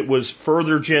believe it was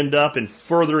further ginned up and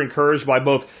further encouraged by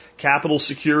both Capitol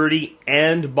Security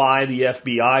and by the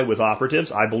FBI with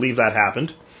operatives. I believe that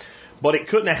happened. But it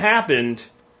couldn't have happened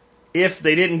if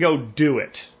they didn't go do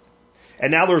it.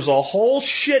 And now there's a whole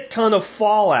shit ton of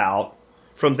fallout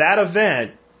from that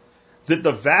event that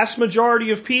the vast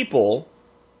majority of people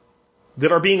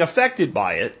that are being affected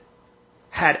by it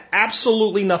had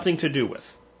absolutely nothing to do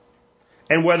with.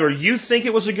 And whether you think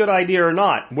it was a good idea or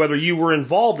not, whether you were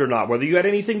involved or not, whether you had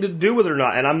anything to do with it or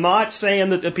not, and I'm not saying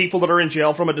that the people that are in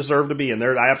jail from it deserve to be in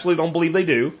there. I absolutely don't believe they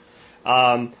do.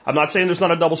 I'm not saying there's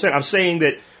not a double standard. I'm saying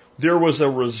that there was a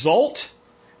result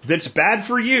that's bad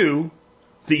for you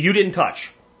that you didn't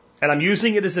touch. And I'm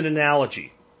using it as an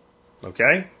analogy.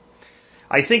 Okay?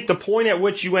 I think the point at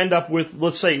which you end up with,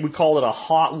 let's say we call it a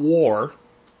hot war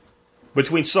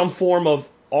between some form of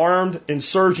armed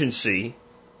insurgency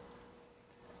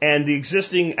and the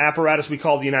existing apparatus we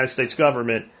call the United States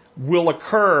government will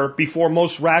occur before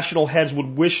most rational heads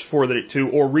would wish for it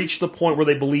to, or reach the point where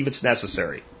they believe it's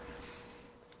necessary.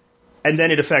 And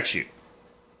then it affects you.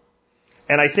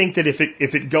 And I think that if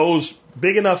it goes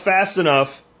big enough, fast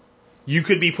enough, you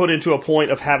could be put into a point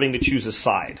of having to choose a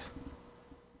side.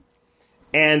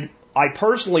 And I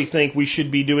personally think we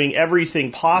should be doing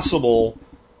everything possible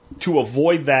to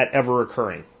avoid that ever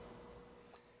occurring.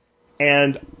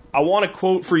 And I want to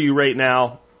quote for you right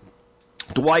now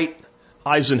Dwight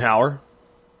Eisenhower,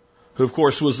 who of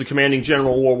course was the commanding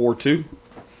general of World War II,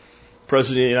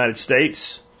 President of the United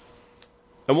States,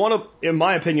 and in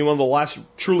my opinion, one of the last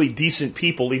truly decent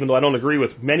people, even though I don't agree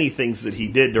with many things that he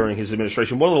did during his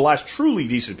administration, one of the last truly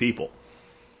decent people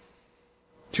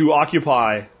to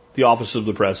occupy the office of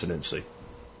the presidency.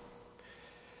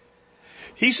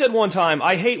 He said one time,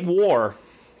 "I hate war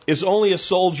as only a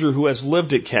soldier who has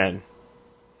lived it can.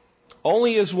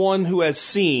 Only as one who has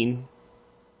seen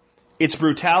its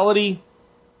brutality,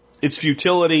 its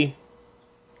futility,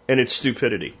 and its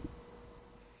stupidity."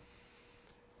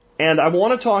 And I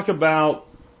want to talk about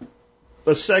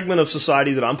a segment of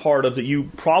society that I'm part of that you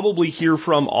probably hear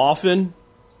from often.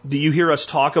 Do you hear us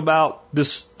talk about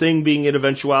this thing being an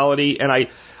eventuality? And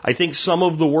I think some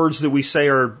of the words that we say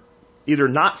are either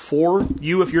not for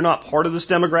you if you're not part of this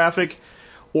demographic,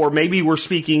 or maybe we're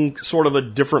speaking sort of a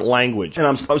different language. And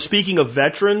I'm speaking of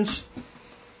veterans,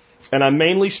 and I'm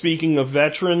mainly speaking of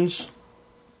veterans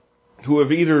who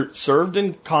have either served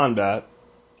in combat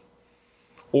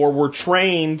or were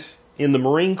trained in the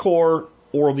Marine Corps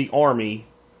or the Army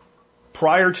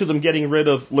prior to them getting rid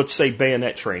of, let's say,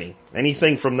 bayonet training.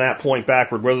 Anything from that point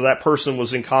backward, whether that person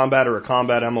was in combat or a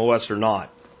combat MOS or not.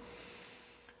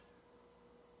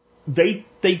 They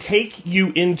take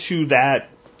you into that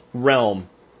realm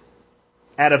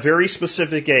at a very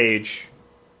specific age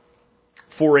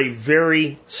for a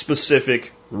very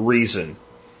specific reason.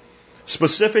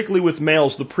 Specifically with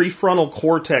males, the prefrontal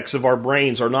cortex of our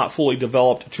brains are not fully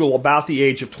developed until about the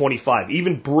age of 25.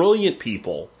 Even brilliant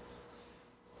people,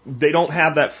 they don't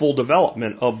have that full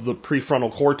development of the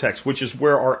prefrontal cortex, which is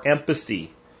where our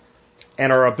empathy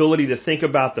and our ability to think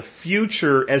about the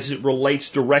future as it relates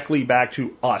directly back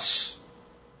to us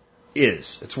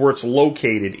is. It's where it's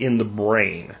located in the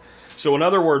brain. So in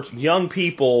other words, young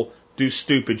people do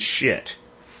stupid shit.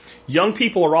 Young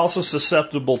people are also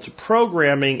susceptible to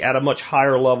programming at a much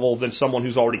higher level than someone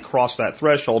who's already crossed that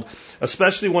threshold,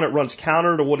 especially when it runs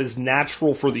counter to what is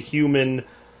natural for the human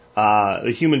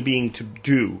being to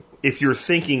do if you're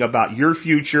thinking about your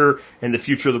future and the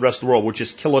future of the rest of the world, which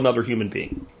is kill another human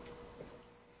being.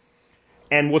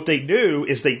 And what they do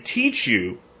is they teach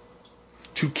you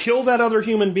to kill that other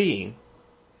human being.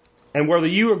 And whether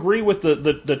you agree with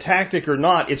the tactic or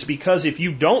not, it's because if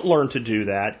you don't learn to do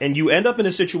that and you end up in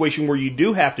a situation where you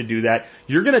do have to do that,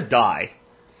 you're going to die.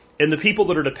 And the people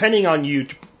that are depending on you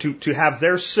to have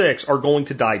their six are going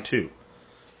to die too.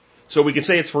 So we can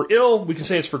say it's for ill, we can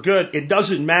say it's for good. It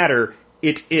doesn't matter.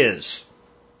 It is.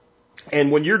 And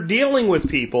when you're dealing with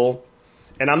people,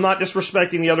 and I'm not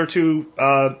disrespecting the other two,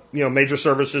 major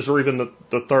services, or even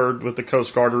the third with the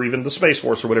Coast Guard, or even the Space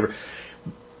Force or whatever.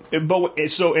 But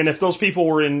so, and if those people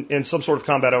were in some sort of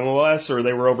combat MOS or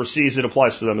they were overseas, it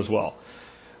applies to them as well.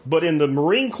 But in the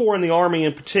Marine Corps and the Army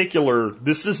in particular,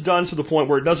 this is done to the point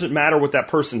where it doesn't matter what that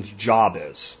person's job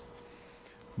is.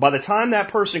 By the time that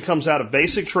person comes out of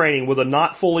basic training with a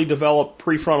not fully developed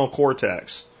prefrontal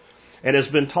cortex and has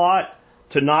been taught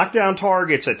to knock down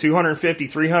targets at 250,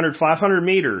 300, 500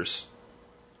 meters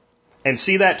and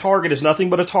see that target as nothing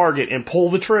but a target and pull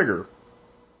the trigger,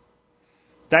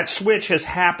 that switch has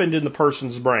happened in the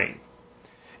person's brain.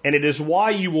 And it is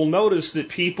why you will notice that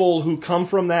people who come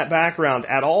from that background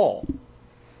at all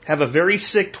have a very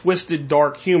sick, twisted,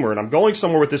 dark humor. And I'm going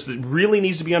somewhere with this that really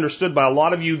needs to be understood by a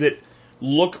lot of you that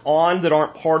look on that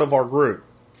aren't part of our group.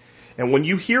 And when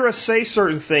you hear us say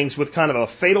certain things with kind of a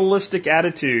fatalistic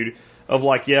attitude of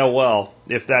like, yeah, well,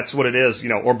 if that's what it is,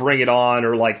 or bring it on,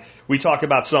 or like we talk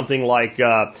about something like,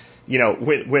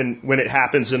 when it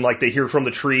happens and like they hear from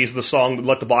the trees, the song,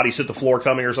 Let the Bodies Hit the Floor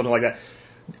coming or something like that.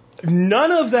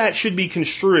 None of that should be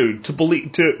construed to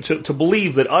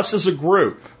believe that us as a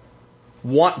group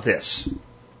want this.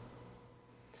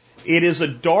 It is a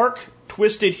dark,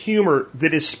 twisted humor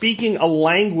that is speaking a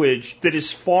language that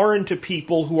is foreign to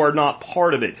people who are not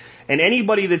part of it. And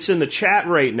anybody that's in the chat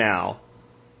right now,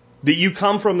 that you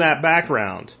come from that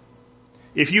background,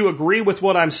 if you agree with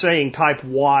what I'm saying, type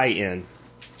Y in.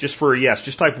 Just for a yes.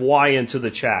 Just type Y into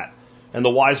the chat. And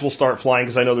the Ys will start flying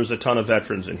because I know there's a ton of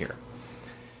veterans in here.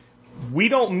 We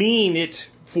don't mean it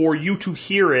for you to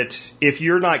hear it if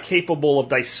you're not capable of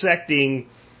dissecting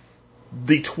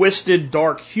the twisted,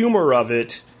 dark humor of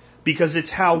it, because it's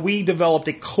how we developed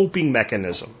a coping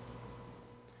mechanism.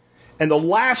 And the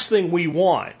last thing we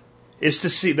want is to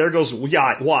see, there goes,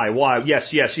 yeah, why, yes.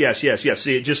 See,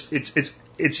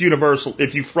 it's universal.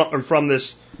 If you are from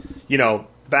this,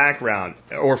 background,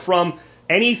 or from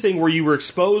anything where you were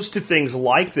exposed to things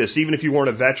like this, even if you weren't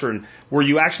a veteran, where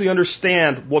you actually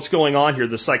understand what's going on here,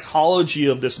 the psychology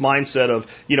of this mindset of,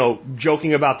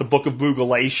 joking about the book of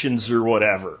Galatians or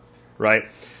whatever, right?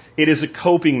 It is a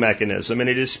coping mechanism, and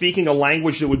it is speaking a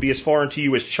language that would be as foreign to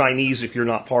you as Chinese if you're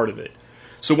not part of it.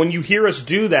 So when you hear us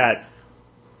do that,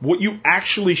 what you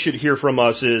actually should hear from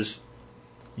us is,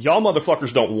 y'all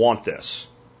motherfuckers don't want this.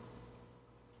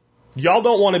 Y'all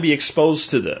don't want to be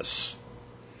exposed to this.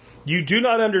 You do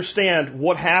not understand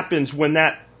what happens when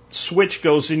that switch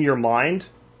goes in your mind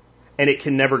and it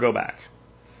can never go back.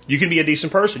 You can be a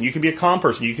decent person. You can be a calm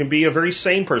person. You can be a very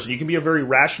sane person. You can be a very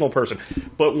rational person.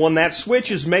 But when that switch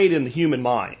is made in the human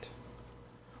mind,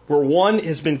 where one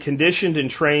has been conditioned and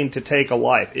trained to take a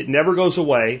life, it never goes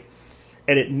away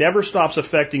and it never stops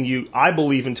affecting you, I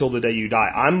believe, until the day you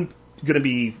die. I'm going to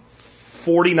be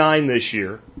 49 this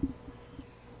year.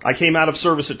 I came out of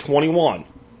service at 21.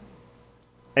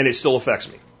 And it still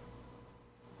affects me.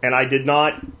 And I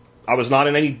was not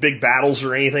in any big battles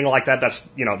or anything like that.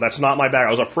 That's not my bag.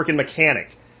 I was a freaking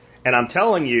mechanic. And I'm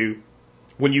telling you,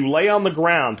 when you lay on the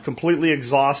ground completely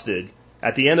exhausted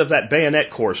at the end of that bayonet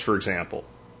course, for example,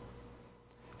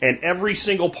 and every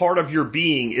single part of your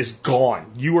being is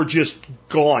gone. You are just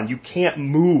gone. You can't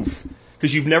move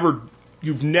because you've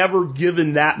never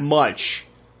given that much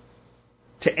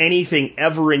to anything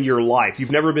ever in your life.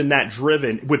 You've never been that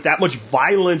driven with that much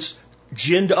violence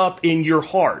ginned up in your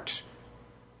heart.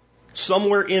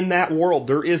 Somewhere in that world,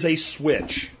 there is a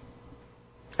switch,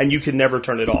 and you can never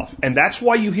turn it off. And that's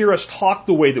why you hear us talk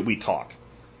the way that we talk.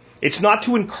 It's not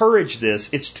to encourage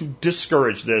this, it's to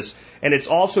discourage this, and it's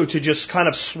also to just kind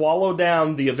of swallow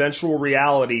down the eventual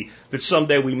reality that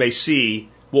someday we may see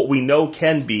what we know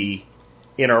can be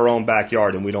in our own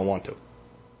backyard, and we don't want to.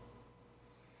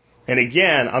 And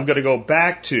again, I'm going to go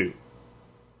back to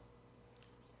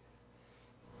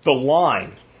the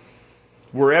line,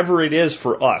 wherever it is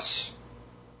for us.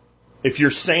 If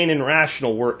you're sane and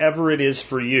rational, wherever it is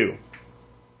for you,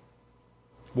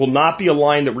 will not be a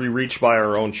line that we reach by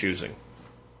our own choosing.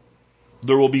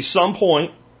 There will be some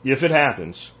point, if it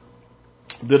happens,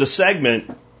 that a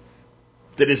segment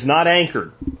that is not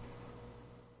anchored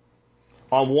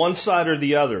on one side or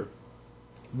the other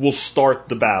will start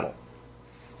the battle.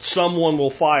 Someone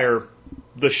will fire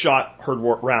the shot heard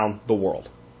around the world.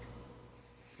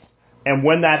 And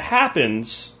when that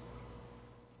happens,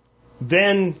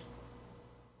 then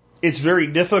it's very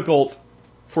difficult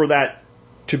for that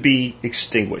to be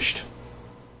extinguished.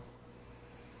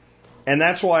 And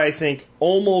that's why I think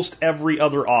almost every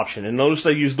other option, and notice I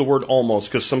use the word almost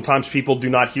because sometimes people do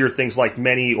not hear things like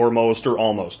many or most or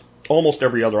almost. Almost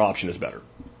every other option is better.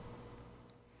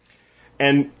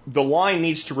 And the line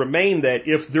needs to remain that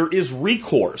if there is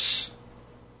recourse,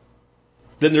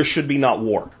 then there should be not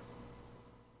war.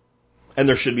 And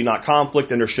there should be not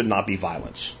conflict, and there should not be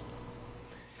violence.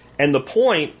 And the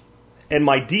point, and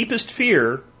my deepest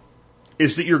fear,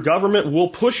 is that your government will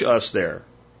push us there,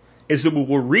 is that we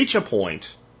will reach a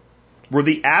point where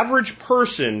the average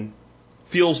person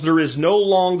feels there is no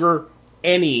longer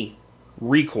any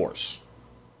recourse.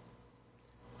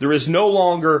 There is no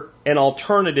longer an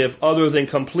alternative other than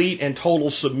complete and total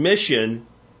submission.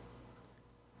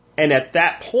 And at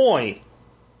that point,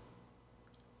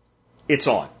 it's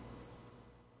on.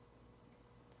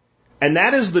 And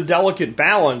that is the delicate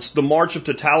balance the march of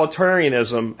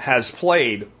totalitarianism has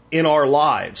played in our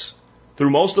lives.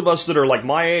 Through most of us that are like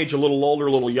my age, a little older,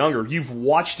 a little younger, you've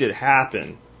watched it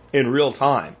happen in real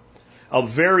time. A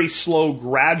very slow,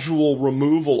 gradual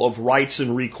removal of rights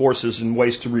and recourses and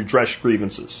ways to redress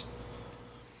grievances.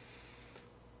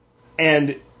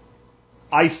 And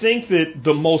I think that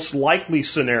the most likely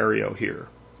scenario here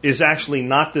is actually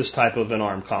not this type of an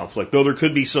armed conflict, though there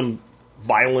could be some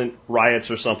violent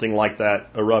riots or something like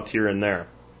that erupt here and there.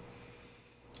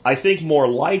 I think more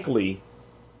likely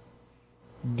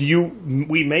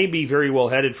we may be very well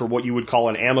headed for what you would call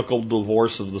an amicable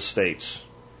divorce of the states.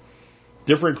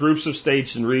 Different groups of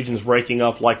states and regions breaking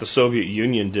up like the Soviet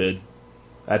Union did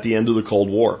at the end of the Cold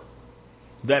War.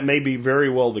 That may be very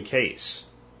well the case.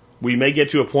 We may get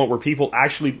to a point where people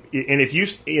actually, and if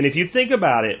you think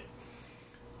about it,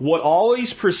 what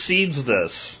always precedes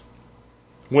this,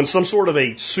 when some sort of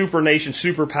a supernation,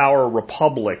 superpower,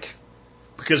 republic,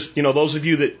 because, those of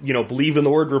you that, believe in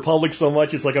the word republic so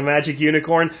much, it's like a magic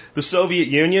unicorn, the Soviet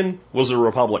Union was a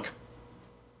republic.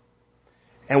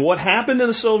 And what happened in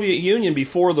the Soviet Union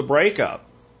before the breakup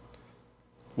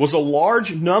was a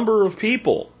large number of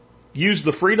people used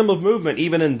the freedom of movement,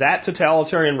 even in that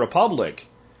totalitarian republic,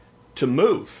 to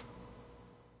move.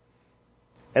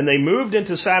 And they moved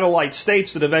into satellite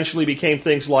states that eventually became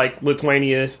things like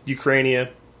Lithuania, Ukraine,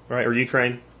 right, or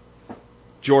Ukraine,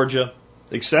 Georgia,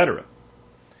 etc.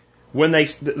 When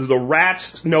the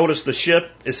rats notice the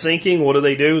ship is sinking, what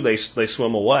do? They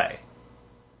swim away.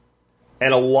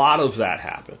 And a lot of that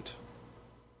happened.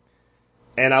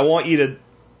 And I want you to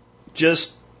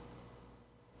just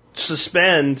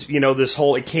suspend, this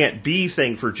whole it can't be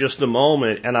thing for just a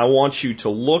moment, and I want you to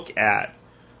look at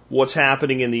what's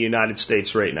happening in the United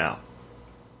States right now.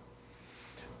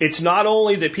 It's not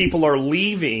only that people are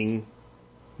leaving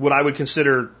what I would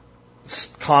consider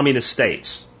communist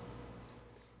states.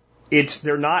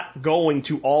 They're not going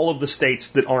to all of the states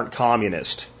that aren't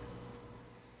communist.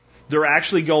 They're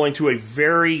actually going to a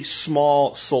very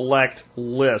small, select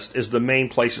list as the main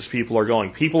places people are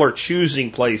going. People are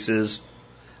choosing places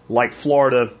like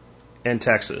Florida and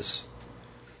Texas.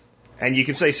 And you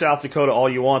can say South Dakota all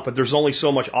you want, but there's only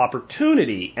so much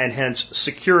opportunity and hence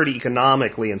security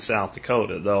economically in South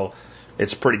Dakota, though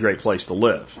it's a pretty great place to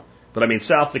live. But I mean,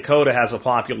 South Dakota has a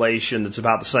population that's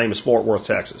about the same as Fort Worth,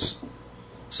 Texas.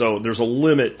 So there's a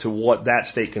limit to what that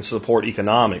state can support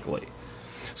economically.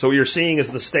 So what you're seeing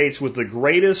is the states with the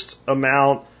greatest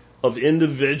amount of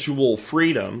individual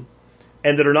freedom,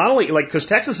 and that are not only, because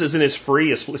Texas isn't as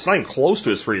free as, it's not even close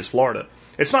to as free as Florida.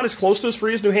 It's not as close to as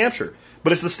free as New Hampshire,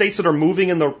 but it's the states that are moving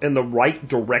in the right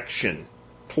direction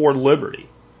toward liberty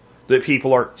that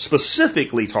people are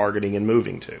specifically targeting and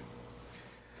moving to.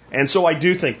 And so I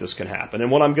do think this can happen. And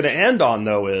what I'm going to end on,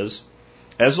 though, is,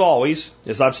 as always,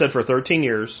 as I've said for 13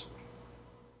 years,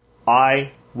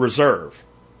 I reserve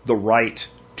the right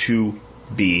to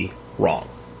be wrong.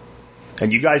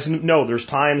 And you guys know there's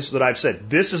times that I've said,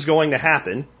 this is going to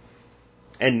happen.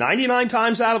 And 99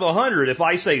 times out of 100, if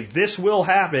I say this will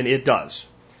happen, it does.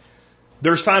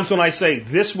 There's times when I say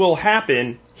this will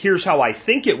happen, here's how I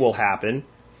think it will happen.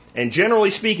 And generally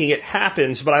speaking, it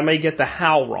happens, but I may get the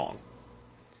how wrong.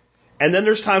 And then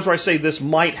there's times where I say this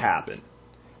might happen.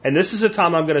 And this is a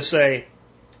time I'm going to say,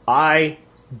 I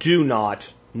do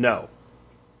not know.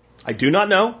 I do not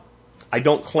know. I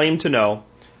don't claim to know.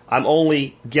 I'm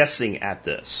only guessing at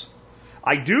this.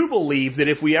 I do believe that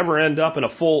if we ever end up in a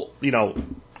full,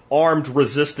 armed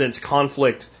resistance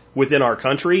conflict within our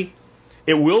country,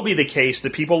 it will be the case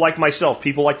that people like myself,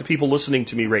 people like the people listening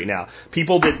to me right now,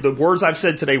 people that the words I've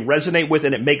said today resonate with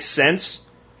and it makes sense,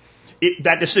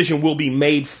 that decision will be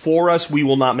made for us. We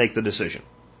will not make the decision.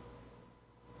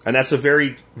 And that's a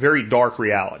very, very dark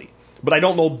reality. But I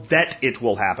don't know that it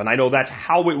will happen. I know that's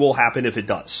how it will happen if it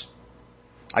does.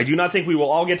 I do not think we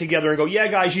will all get together and go, yeah,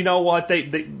 guys, you know what? They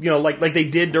like they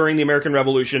did during the American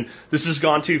Revolution. This has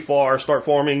gone too far. Start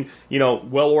forming,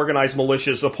 well-organized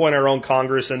militias, appoint our own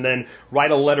Congress, and then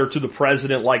write a letter to the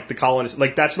president like the colonists.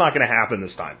 That's not going to happen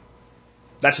this time.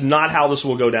 That's not how this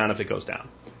will go down if it goes down.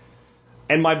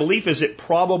 And my belief is it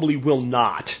probably will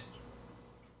not.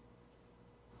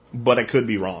 But I could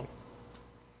be wrong.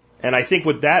 And I think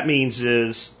what that means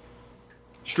is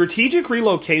strategic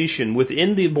relocation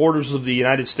within the borders of the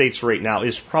United States right now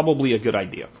is probably a good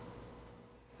idea.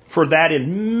 For that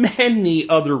and many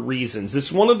other reasons.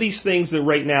 It's one of these things that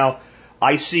right now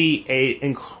I see an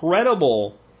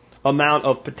incredible amount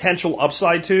of potential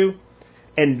upside to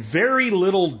and very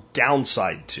little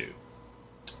downside to.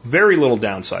 Very little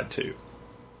downside to.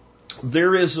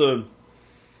 There is a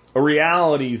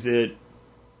reality that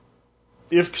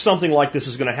if something like this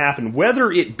is going to happen,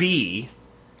 whether it be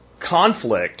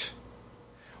conflict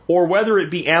or whether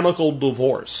it be amicable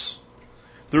divorce,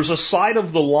 there's a side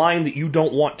of the line that you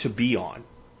don't want to be on.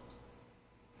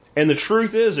 And the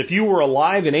truth is, if you were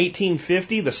alive in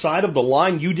 1850, the side of the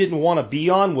line you didn't want to be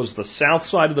on was the south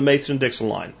side of the Mason-Dixon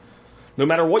line. No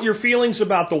matter what your feelings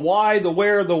about the why, the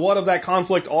where, the what of that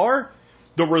conflict are,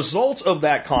 the results of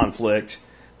that conflict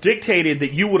dictated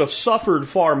that you would have suffered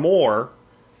far more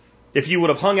if you would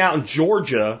have hung out in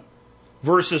Georgia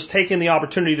versus taking the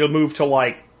opportunity to move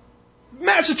to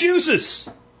Massachusetts.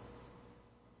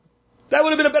 That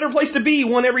would have been a better place to be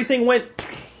when everything went.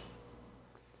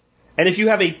 And if you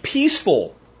have a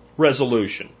peaceful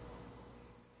resolution,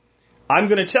 I'm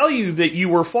going to tell you that you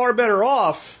were far better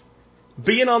off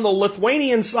being on the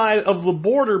Lithuanian side of the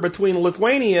border between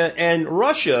Lithuania and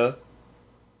Russia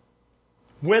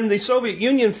when the Soviet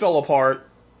Union fell apart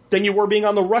than you were being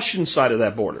on the Russian side of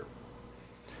that border.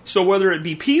 So whether it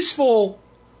be peaceful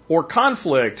or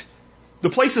conflict, the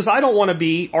places I don't want to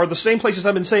be are the same places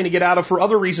I've been saying to get out of for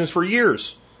other reasons for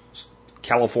years.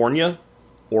 California,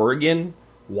 Oregon,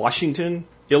 Washington,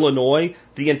 Illinois,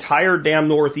 the entire damn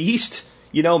Northeast.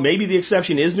 You know, maybe the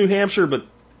exception is New Hampshire, but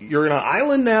you're in an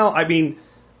island now. I mean,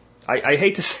 I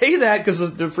hate to say that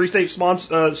because the Free State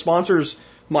sponsors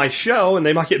my show, and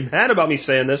they might get mad about me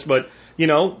saying this, but, you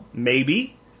know,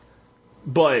 maybe.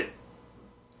 But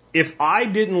if I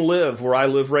didn't live where I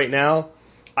live right now,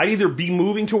 I'd either be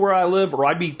moving to where I live or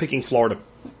I'd be picking Florida.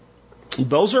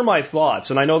 Those are my thoughts,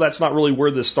 and I know that's not really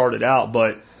where this started out,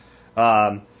 but,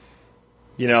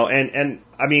 you know, and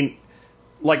I mean,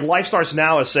 like Life Starts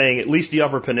Now is saying at least the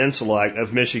Upper Peninsula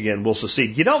of Michigan will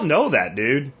secede. You don't know that,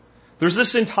 dude. There's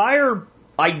this entire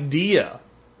idea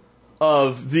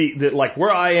of that like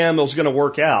where I am is going to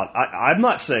work out. I'm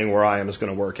not saying where I am is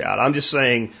going to work out. I'm just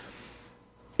saying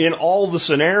in all the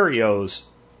scenarios,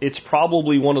 it's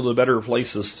probably one of the better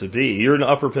places to be. You're in the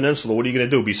Upper Peninsula. What are you going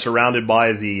to do? Be surrounded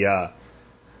by the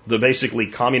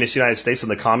basically communist United States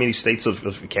and the communist states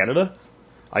of Canada?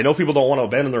 I know people don't want to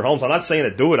abandon their homes. I'm not saying to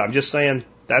do it. I'm just saying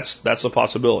that's a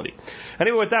possibility.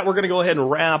 Anyway, with that, we're going to go ahead and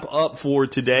wrap up for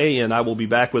today, and I will be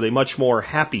back with a much more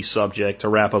happy subject to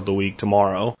wrap up the week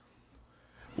tomorrow.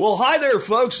 Well, hi there,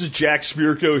 folks. It's Jack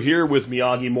Spirko here with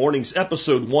Miyagi Mornings,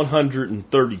 episode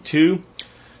 132.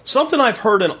 Something I've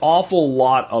heard an awful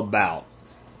lot about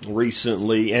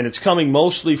recently, and it's coming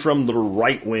mostly from the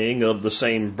right wing of the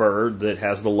same bird that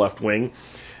has the left wing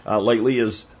lately,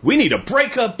 is we need to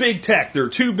break up big tech. They're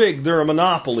too big. They're a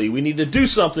monopoly. We need to do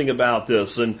something about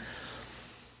this. And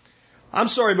I'm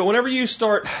sorry, but whenever you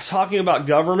start talking about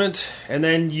government and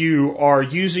then you are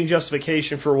using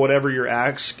justification for whatever you're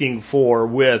asking for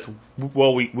with,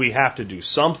 well, we have to do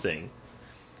something,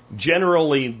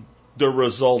 generally the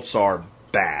results are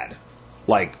bad,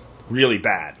 like really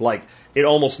bad. Like it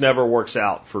almost never works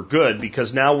out for good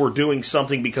because now we're doing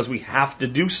something because we have to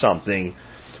do something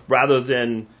rather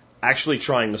than actually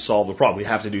trying to solve the problem. We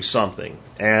have to do something.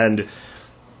 And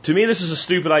to me, this is a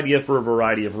stupid idea for a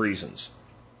variety of reasons.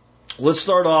 Let's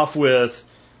start off with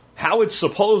how it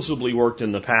supposedly worked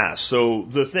in the past. So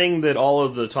the thing that all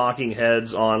of the talking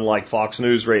heads on like Fox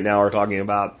News right now are talking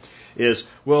about is,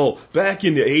 well, back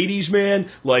in the 80s, man,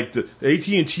 like the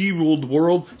AT&T ruled the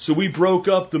world, so we broke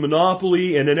up the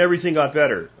monopoly and then everything got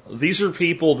better. These are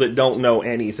people that don't know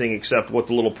anything except what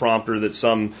the little prompter that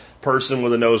some person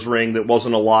with a nose ring that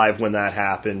wasn't alive when that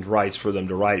happened writes for them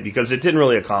to write, because it didn't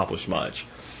really accomplish much.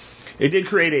 It did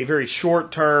create a very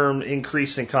short-term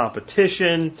increase in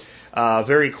competition.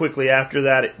 Very quickly after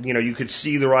that, you could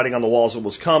see the writing on the walls that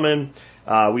was coming.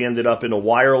 We ended up in a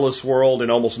wireless world,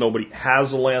 and almost nobody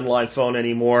has a landline phone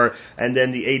anymore. And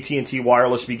then the AT&T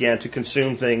wireless began to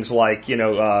consume things like,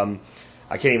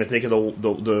 I can't even think of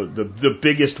the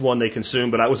biggest one they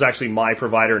consumed, but that was actually my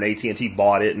provider, and AT&T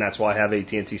bought it, and that's why I have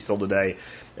AT&T still today.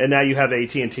 And now you have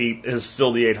AT&T is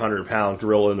still the 800-pound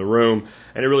gorilla in the room,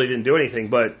 and it really didn't do anything.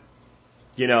 But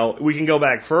we can go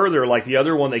back further. Like the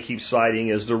other one they keep citing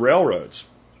is the railroads.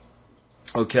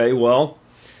 Okay, well,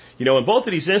 in both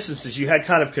of these instances, you had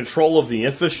kind of control of the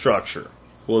infrastructure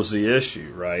was the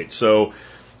issue, right? So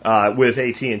with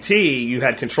AT&T, you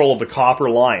had control of the copper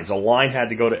lines. A line had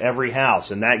to go to every house,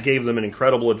 and that gave them an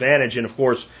incredible advantage. And, of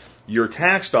course, your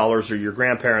tax dollars or your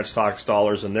grandparents' tax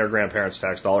dollars and their grandparents'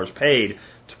 tax dollars paid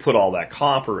to put all that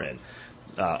copper in.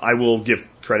 I will give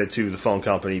credit to the phone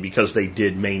company because they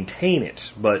did maintain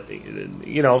it. But,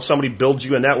 if somebody builds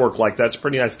you a network like that, it's a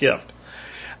pretty nice gift.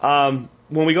 When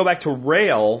we go back to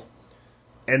rail,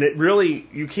 and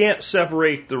you can't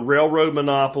separate the railroad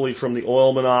monopoly from the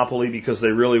oil monopoly because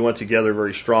they really went together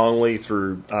very strongly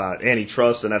through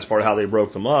antitrust, and that's part of how they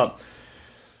broke them up.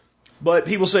 But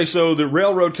people say, so the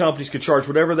railroad companies could charge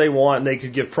whatever they want, and they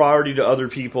could give priority to other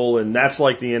people, and that's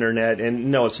like the internet.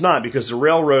 And no, it's not, because the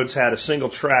railroads had a single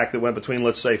track that went between,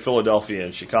 let's say, Philadelphia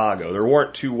and Chicago. There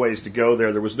weren't two ways to go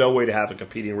there. There was no way to have a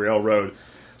competing railroad.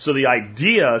 So the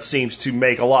idea seems to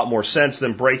make a lot more sense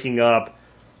than breaking up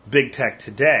big tech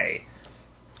today.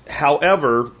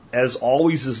 However, as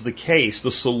always is the case, the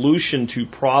solution to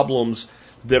problems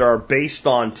that are based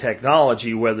on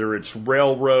technology, whether it's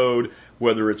railroad,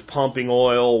 whether it's pumping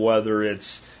oil, whether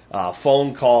it's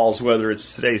phone calls, whether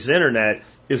it's today's internet,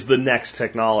 is the next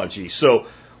technology. So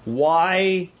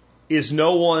why is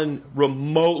no one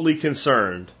remotely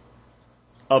concerned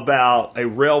about a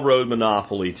railroad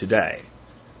monopoly today.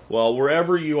 Well,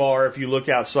 wherever you are, if you look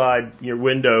outside your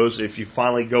windows, if you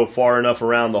finally go far enough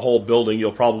around the whole building,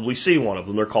 you'll probably see one of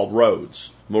them. They're called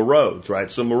roads. Roads, right?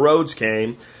 So roads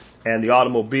came, and the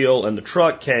automobile and the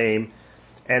truck came,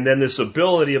 and then this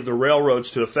ability of the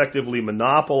railroads to effectively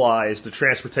monopolize the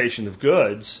transportation of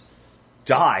goods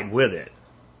died with it.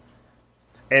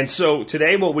 And so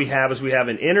today what we have is we have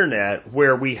an internet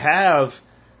where we have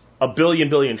a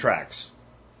billion tracks.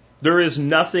 There is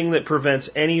nothing that prevents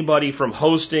anybody from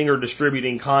hosting or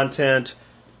distributing content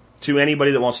to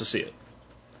anybody that wants to see it.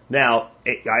 Now,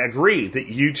 I agree that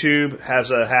YouTube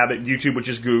has a habit, YouTube, which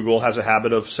is Google, has a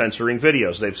habit of censoring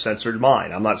videos. They've censored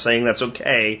mine. I'm not saying that's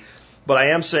okay, but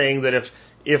I am saying that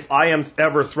if I am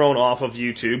ever thrown off of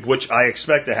YouTube, which I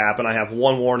expect to happen, I have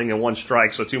one warning and one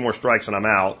strike, so 2 more strikes and I'm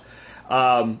out.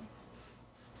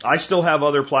 I still have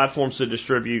other platforms to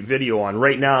distribute video on.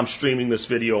 Right now I'm streaming this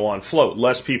video on Float.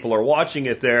 Less people are watching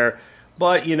it there,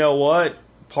 but you know what?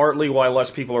 Partly why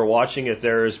less people are watching it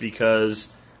there is because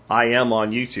I am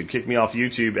on YouTube. Kick me off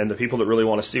YouTube, and the people that really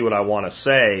want to see what I want to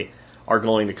say are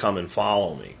going to come and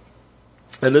follow me.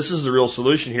 And this is the real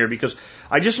solution here, because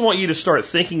I just want you to start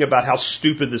thinking about how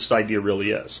stupid this idea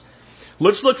really is.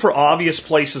 Let's look for obvious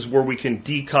places where we can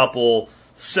decouple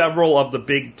several of the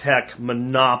big tech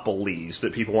monopolies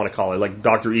that people want to call it, like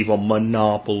Dr. Evil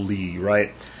monopoly,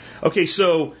 right? Okay,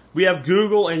 so we have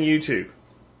Google and YouTube.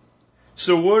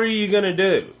 So what are you going to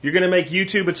do? You're going to make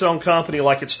YouTube its own company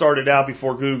like it started out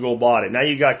before Google bought it. Now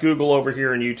you got Google over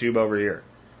here and YouTube over here.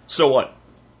 So what?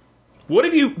 What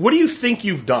do you think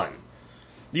you've done?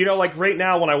 You know, like right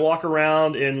now when I walk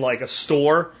around in like a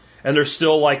store and there's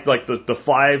still like the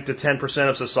 5 to 10%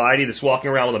 of society that's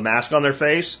walking around with a mask on their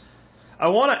face,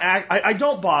 I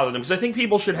don't bother them, because I think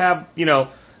people should have,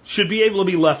 should be able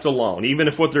to be left alone, even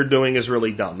if what they're doing is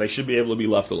really dumb. They should be able to be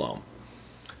left alone.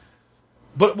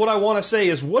 But what I want to say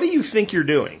is, what do you think you're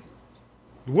doing?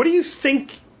 What do you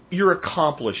think you're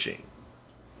accomplishing?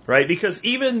 Right? Because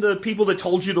even the people that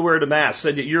told you to wear the mask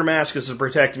said that your mask is to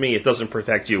protect me, it doesn't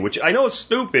protect you, which I know is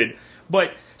stupid,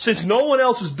 but since no one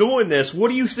else is doing this, what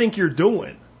do you think you're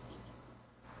doing?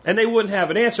 And they wouldn't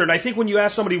have an answer. And I think when you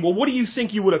ask somebody, well, what do you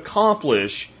think you would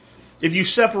accomplish if you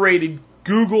separated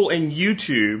Google and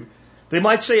YouTube, they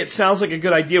might say it sounds like a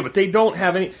good idea, but they don't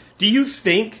have any. Do you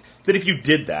think that if you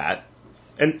did that,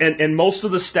 and most of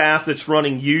the staff that's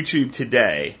running YouTube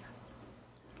today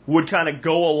would kind of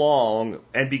go along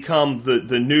and become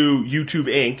the new YouTube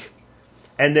Inc.,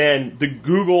 and then the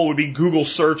Google would be Google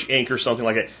Search Inc. or something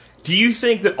like that? Do you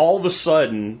think that all of a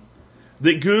sudden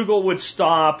that Google would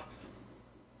stop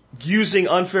using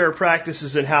unfair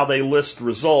practices in how they list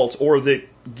results, or that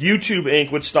YouTube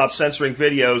Inc. would stop censoring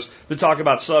videos that talk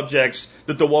about subjects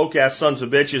that the woke-ass sons of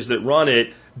bitches that run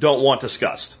it don't want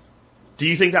discussed? Do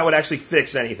you think that would actually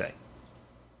fix anything?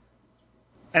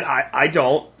 And I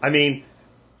don't. I mean,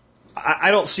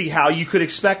 I don't see how you could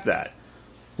expect that.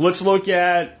 Let's look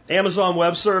at Amazon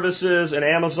Web Services and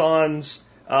Amazon's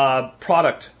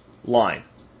product line.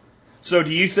 So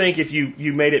do you think if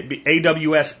you made it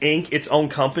AWS Inc., its own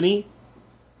company,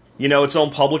 its own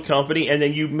public company, and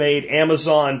then you made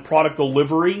Amazon Product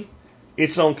Delivery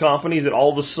its own company, that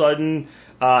all of a sudden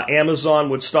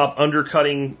Amazon would stop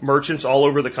undercutting merchants all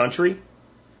over the country?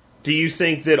 Do you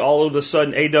think that all of a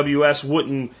sudden AWS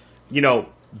wouldn't,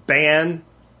 ban,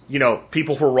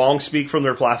 people for wrong speak from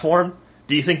their platform?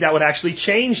 Do you think that would actually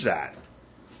change that?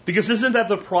 Because isn't that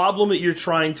the problem that you're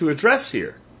trying to address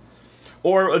here?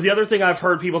 Or the other thing I've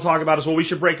heard people talk about is, well, we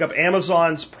should break up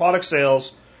Amazon's product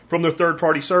sales from their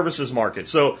third-party services market.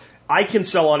 So I can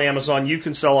sell on Amazon, you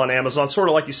can sell on Amazon, sort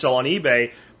of like you sell on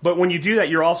eBay. But when you do that,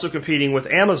 you're also competing with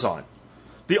Amazon.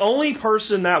 The only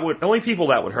people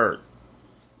that would hurt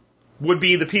would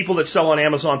be the people that sell on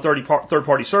Amazon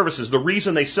third-party services. The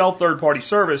reason they sell third-party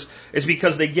service is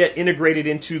because they get integrated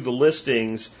into the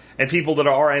listings, and people that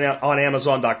are on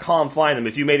Amazon.com find them.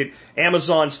 If you made it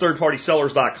Amazon's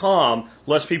thirdpartysellers.com,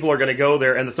 less people are going to go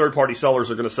there, and the third-party sellers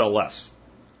are going to sell less.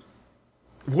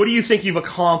 What do you think you've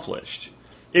accomplished?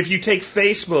 If you take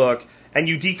Facebook and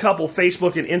you decouple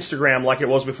Facebook and Instagram like it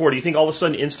was before, do you think all of a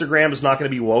sudden Instagram is not going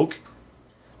to be woke?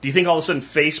 Do you think all of a sudden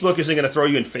Facebook isn't going to throw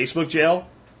you in Facebook jail?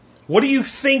 What do you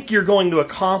think you're going to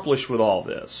accomplish with all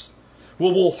this?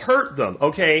 Well, we'll hurt them.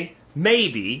 Okay,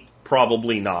 maybe,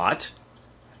 probably not.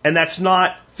 And that's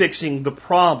not fixing the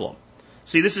problem.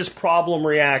 See, this is problem,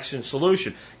 reaction,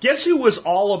 solution. Guess who was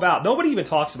all about, nobody even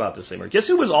talks about this anymore. Guess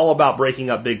who was all about breaking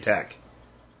up big tech?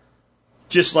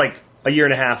 Just like a year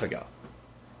and a half ago.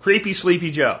 Creepy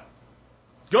Sleepy Joe.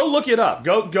 Go look it up.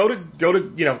 Go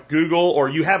to Google, or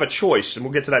you have a choice, and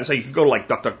we'll get to that and say you can go to like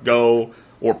DuckDuckGo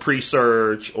or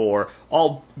Presearch or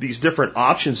all these different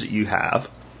options that you have,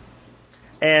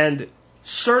 and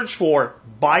search for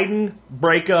Biden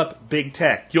breakup big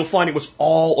tech. You'll find it was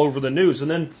all over the news,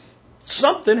 and then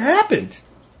something happened.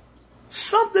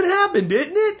 Something happened,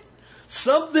 didn't it?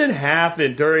 Something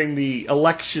happened during the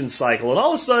election cycle, and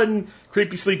all of a sudden,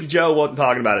 Creepy Sleepy Joe wasn't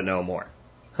talking about it no more.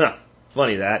 Huh.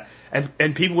 Funny that.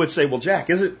 And people would say, well, Jack,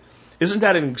 isn't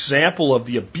that an example of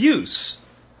the abuse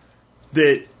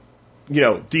that,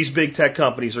 these big tech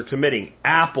companies are committing?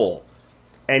 Apple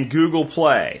and Google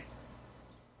Play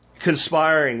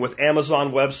conspiring with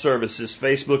Amazon Web Services,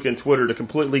 Facebook, and Twitter to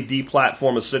completely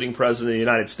deplatform a sitting president of the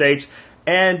United States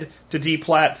and to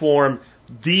deplatform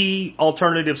the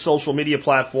alternative social media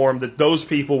platform that those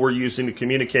people were using to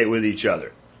communicate with each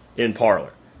other in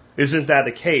Parler. Isn't that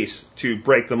the case to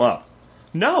break them up?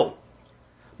 No,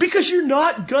 because you're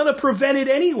not going to prevent it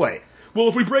anyway. Well,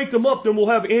 if we break them up, then we'll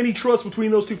have antitrust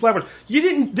between those two platforms.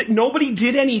 Nobody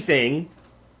did anything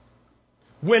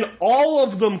when all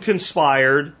of them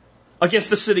conspired against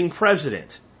the sitting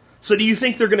president. So do you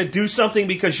think they're going to do something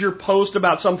because your post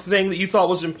about something that you thought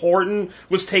was important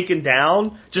was taken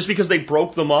down just because they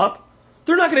broke them up?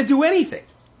 They're not going to do anything.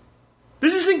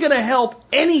 This isn't going to help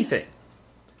anything.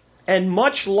 And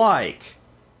much like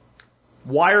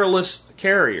wireless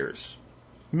carriers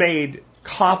made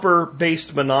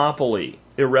copper-based monopoly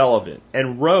irrelevant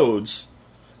and roads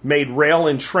made rail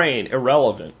and train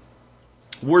irrelevant,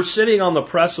 we're sitting on the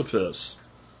precipice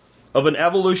of an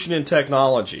evolution in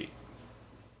technology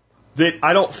that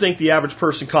I don't think the average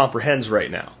person comprehends right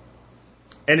now.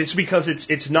 And it's because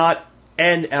it's not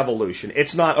an evolution.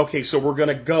 It's not, okay, so we're going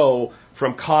to go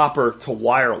from copper to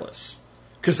wireless.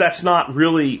 Because that's not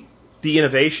really the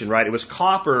innovation, right? It was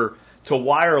copper to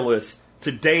wireless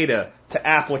to data to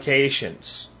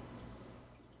applications.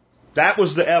 That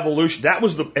was the evolution.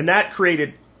 And that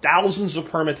created thousands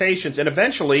of permutations. And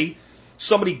eventually,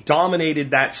 somebody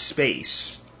dominated that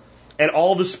space and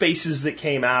all the spaces that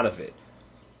came out of it.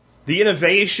 The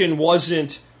innovation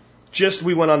wasn't just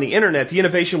we went on the internet. The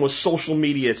innovation was social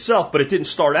media itself, but it didn't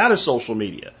start out as social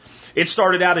media. It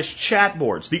started out as chat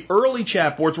boards. The early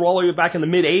chat boards were all the way back in the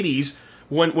mid 80s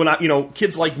when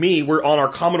kids like me were on our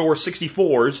Commodore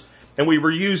 64s and we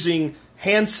were using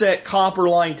handset copper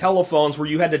line telephones where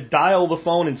you had to dial the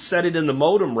phone and set it in the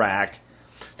modem rack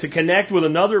to connect with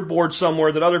another board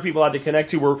somewhere that other people had to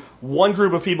connect to, where one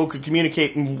group of people could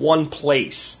communicate in one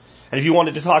place. And if you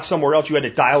wanted to talk somewhere else, you had to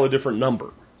dial a different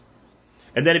number.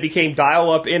 And then it became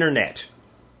dial-up internet.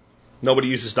 Nobody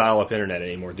uses dial-up internet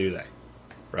anymore, do they?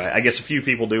 Right? I guess a few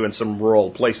people do in some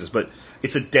rural places, but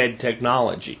it's a dead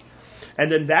technology. And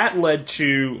then that led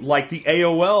to like the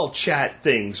AOL chat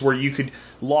things where you could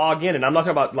log in. And I'm not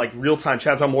talking about like real-time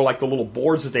chat, I'm talking more like the little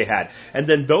boards that they had. And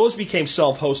then those became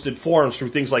self-hosted forums through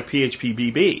things like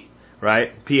PHPBB,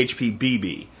 right?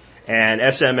 PHPBB. And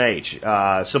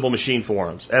SMH, Simple Machine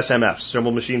Forums, SMFs,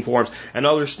 Simple Machine Forums, and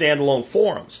other standalone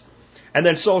forums. And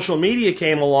then social media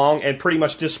came along and pretty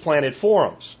much displanted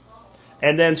forums.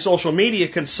 And then social media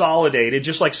consolidated,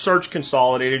 just like search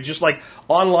consolidated, just like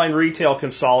online retail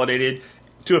consolidated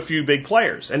to a few big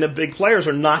players. And the big players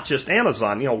are not just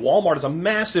Amazon. Walmart is a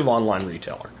massive online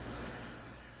retailer.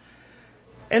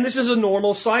 And this is a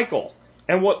normal cycle.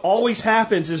 And what always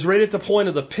happens is right at the point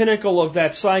of the pinnacle of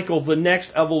that cycle, the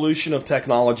next evolution of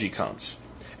technology comes.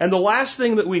 And the last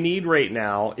thing that we need right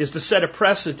now is to set a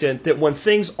precedent that when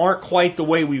things aren't quite the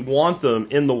way we want them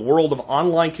in the world of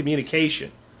online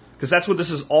communication, because that's what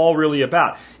this is all really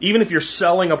about. Even if you're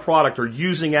selling a product or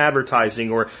using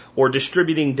advertising or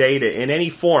distributing data in any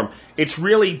form, it's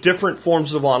really different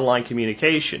forms of online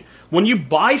communication. When you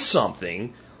buy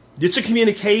something, it's a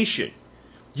communication.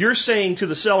 You're saying to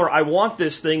the seller, I want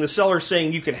this thing. The seller's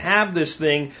saying, you can have this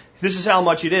thing. This is how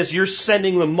much it is. You're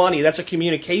sending them money. That's a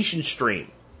communication stream.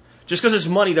 Just because it's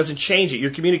money doesn't change it.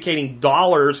 You're communicating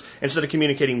dollars instead of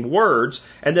communicating words.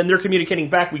 And then they're communicating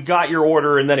back, we got your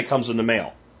order, and then it comes in the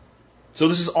mail. So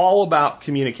this is all about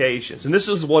communications. And this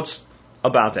is what's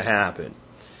about to happen.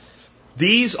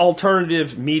 These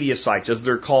alternative media sites, as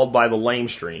they're called by the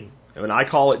lamestream, and I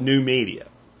call it new media,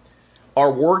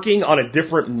 are working on a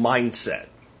different mindset.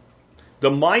 The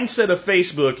mindset of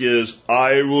Facebook is,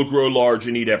 I will grow large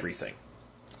and eat everything.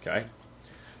 Okay?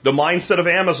 The mindset of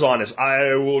Amazon is,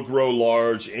 I will grow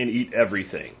large and eat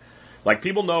everything. Like,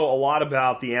 people know a lot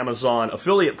about the Amazon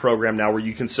affiliate program now where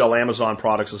you can sell Amazon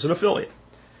products as an affiliate.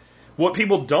 What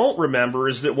people don't remember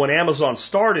is that when Amazon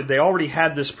started, they already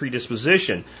had this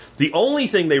predisposition. The only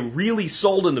thing they really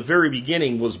sold in the very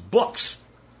beginning was books.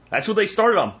 That's what they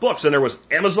started on, books. And there was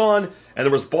Amazon and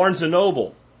there was Barnes &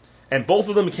 Noble. And both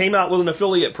of them came out with an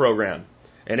affiliate program.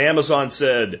 And Amazon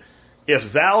said,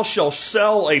 if thou shalt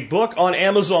sell a book on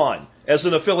Amazon as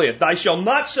an affiliate, thou shalt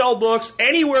not sell books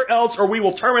anywhere else or we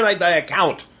will terminate thy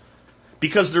account.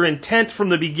 Because their intent from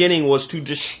the beginning was to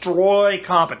destroy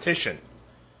competition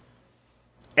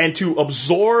and to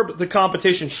absorb the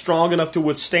competition strong enough to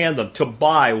withstand them, to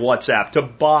buy WhatsApp, to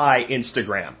buy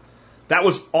Instagram. That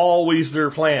was always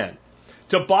their plan.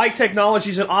 To buy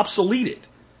technologies and obsolete it,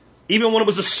 even when it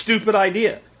was a stupid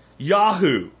idea.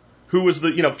 Yahoo, who was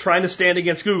trying to stand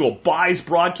against Google, buys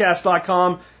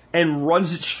broadcast.com and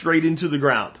runs it straight into the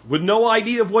ground with no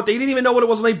idea of they didn't even know what it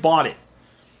was when they bought it.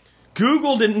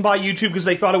 Google didn't buy YouTube because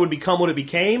they thought it would become what it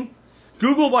became.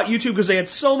 Google bought YouTube because they had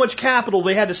so much capital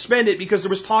they had to spend it because there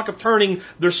was talk of turning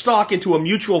their stock into a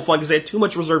mutual fund because they had too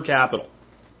much reserve capital.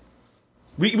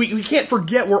 We can't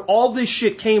forget where all this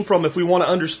shit came from if we want to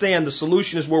understand the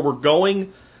solution is where we're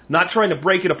going, not trying to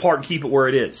break it apart and keep it where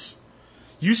it is.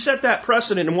 You set that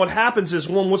precedent, and what happens is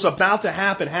when what's about to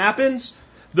happen happens,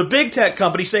 the big tech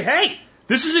companies say, hey,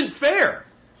 this isn't fair.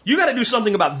 You got to do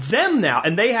something about them now,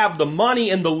 and they have the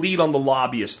money and the lead on the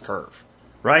lobbyist curve,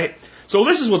 right? So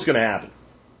this is what's going to happen.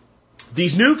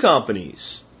 These new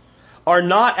companies are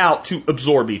not out to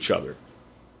absorb each other.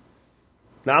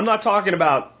 Now, I'm not talking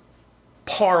about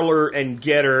Parler and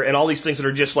Getter and all these things that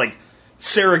are just like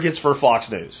surrogates for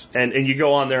Fox News. And you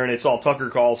go on there and it's all Tucker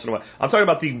Carlson. I'm talking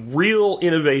about the real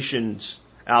innovations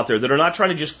out there that are not trying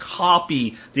to just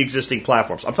copy the existing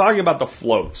platforms. I'm talking about the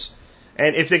floats.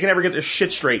 And if they can ever get their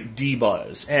shit straight,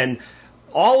 D-Buzz. And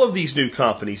all of these new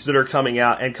companies that are coming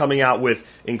out with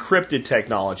encrypted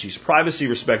technologies,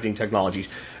 privacy-respecting technologies,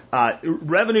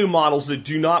 revenue models that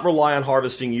do not rely on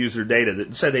harvesting user data,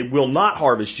 that say they will not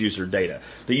harvest user data,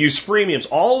 that use freemiums.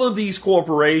 All of these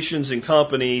corporations and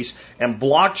companies and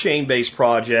blockchain-based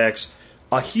projects,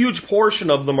 a huge portion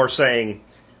of them are saying,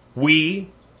 we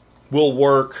will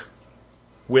work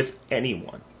with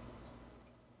anyone.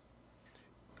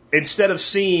 Instead of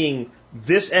seeing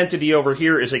this entity over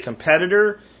here as a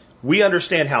competitor, we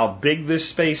understand how big this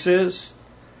space is,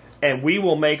 and we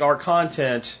will make our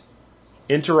content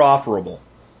interoperable.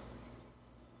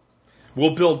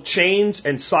 We'll build chains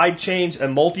and side chains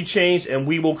and multi-chains, and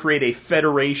we will create a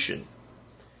federation.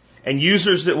 And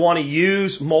users that want to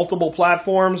use multiple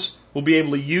platforms will be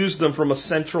able to use them from a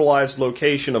centralized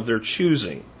location of their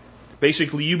choosing.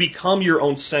 Basically, you become your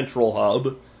own central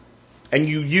hub, and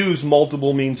you use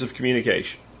multiple means of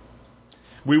communication.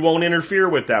 We won't interfere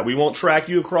with that. We won't track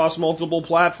you across multiple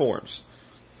platforms.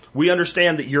 We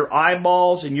understand that your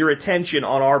eyeballs and your attention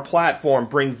on our platform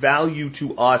bring value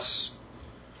to us,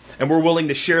 and we're willing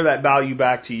to share that value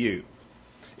back to you.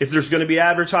 If there's going to be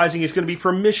advertising, it's going to be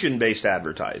permission-based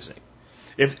advertising.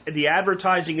 If the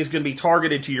advertising is going to be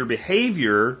targeted to your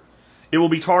behavior, it will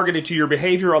be targeted to your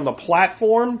behavior on the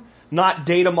platform, not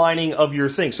data mining of your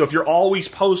thing. So if you're always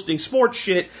posting sports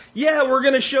shit, yeah, we're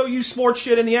going to show you sports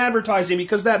shit in the advertising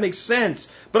because that makes sense.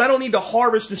 But I don't need to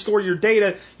harvest and store your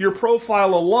data. Your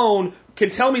profile alone can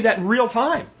tell me that in real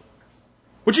time.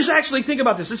 Which is actually, think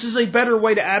about this. This is a better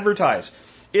way to advertise.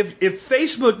 If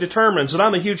Facebook determines that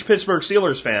I'm a huge Pittsburgh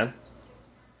Steelers fan,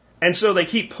 and so they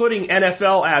keep putting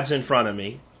NFL ads in front of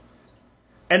me,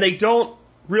 and they don't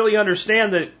really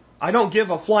understand that I don't give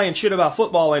a flying shit about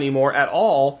football anymore at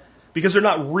all, because they're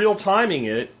not real timing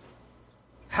it,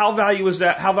 how valuable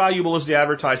is the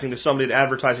advertising to somebody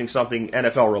advertising something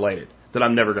NFL related that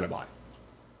I'm never going to buy?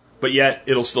 But yet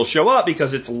it'll still show up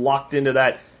because it's locked into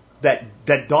that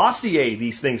dossier,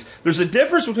 these things. There's a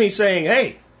difference between saying,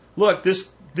 hey, look,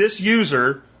 this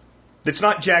user that's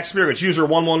not Jack Spear, it's user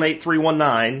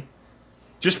 118319,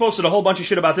 just posted a whole bunch of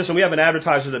shit about this, and we have an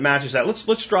advertiser that matches that.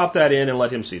 Let's drop that in and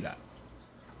let him see that.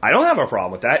 I don't have a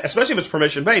problem with that, especially if it's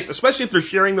permission-based, especially if they're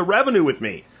sharing the revenue with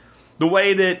me, the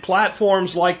way that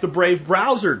platforms like the Brave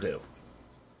browser do.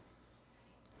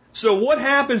 So what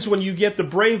happens when you get the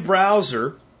Brave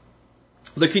browser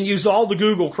that can use all the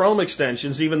Google Chrome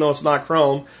extensions, even though it's not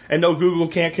Chrome, and no, Google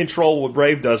can't control what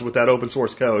Brave does with that open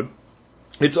source code.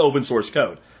 It's open source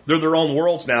code. They're their own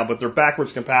worlds now, but they're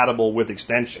backwards compatible with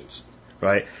extensions,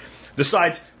 right?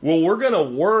 Decides, well, we're going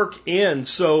to work in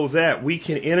so that we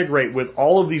can integrate with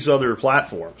all of these other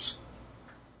platforms.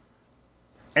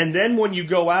 And then when you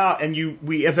go out and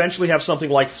we eventually have something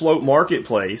like Float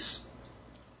Marketplace,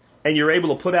 and you're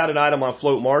able to put out an item on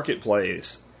Float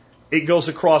Marketplace, it goes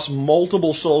across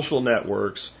multiple social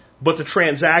networks, but the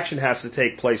transaction has to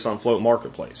take place on Float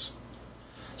Marketplace.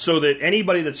 So that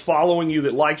anybody that's following you,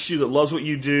 that likes you, that loves what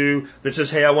you do, that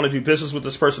says, hey, I want to do business with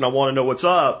this person, I want to know what's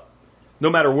up, no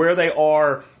matter where they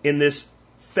are in this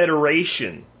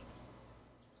federation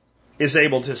is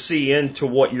able to see into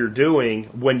what you're doing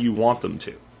when you want them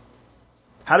to.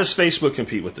 How does Facebook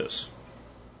compete with this?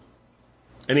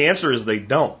 And the answer is they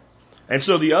don't. And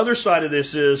so the other side of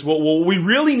this is, well, what we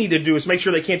really need to do is make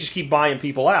sure they can't just keep buying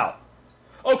people out.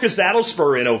 Oh, because that'll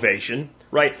spur innovation,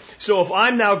 right? So if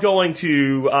I'm now going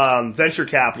to venture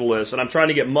capitalists and I'm trying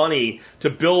to get money to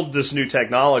build this new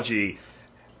technology,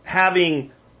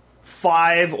 having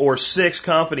 5 or 6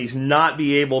 companies not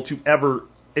be able to ever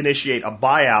initiate a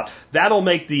buyout, that'll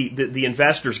make the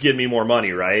investors give me more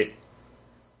money, right?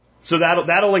 So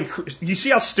that'll increase. You see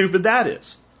how stupid that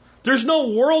is? There's no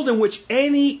world in which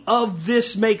any of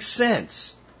this makes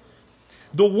sense.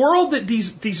 The world that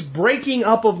these breaking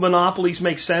up of monopolies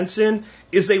makes sense in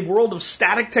is a world of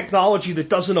static technology that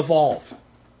doesn't evolve.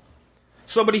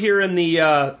 Somebody here in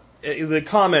the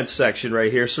comments section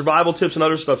right here, survival tips and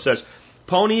other stuff says,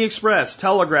 Pony Express,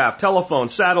 telegraph, telephone,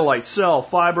 satellite, cell,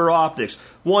 fiber optics,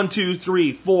 1, 2,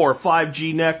 3, 4,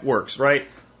 5G networks, right?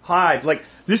 Hive. Like,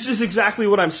 this is exactly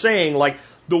what I'm saying. Like,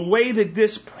 the way that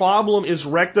this problem is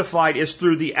rectified is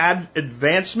through the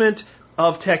advancement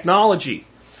of technology.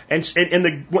 And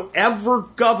whenever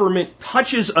government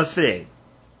touches a thing,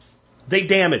 they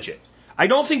damage it. I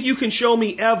don't think you can show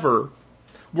me ever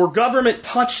where government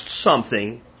touched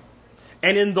something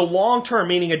and in the long term,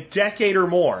 meaning a decade or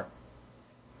more,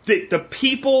 the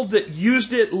people that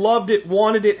used it, loved it,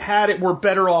 wanted it, had it, were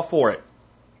better off for it.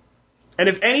 And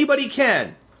if anybody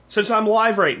can, since I'm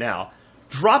live right now,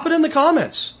 drop it in the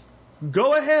comments.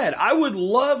 Go ahead. I would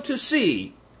love to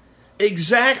see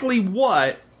exactly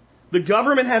what the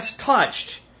government has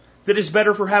touched that is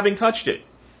better for having touched it.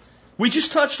 We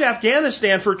just touched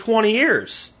Afghanistan for 20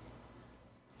 years.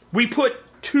 We put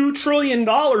 $2 trillion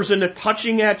into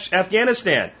touching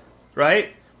Afghanistan,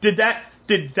 right? Did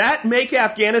that make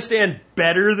Afghanistan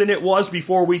better than it was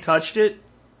before we touched it?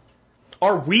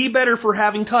 Are we better for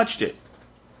having touched it?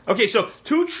 Okay, so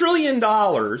 $2 trillion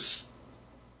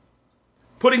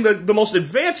putting the most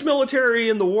advanced military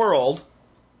in the world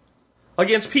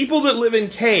against people that live in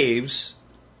caves,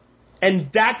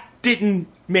 and that didn't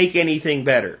make anything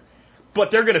better. But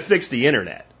they're going to fix the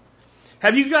internet.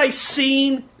 Have you guys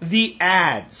seen the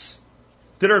ads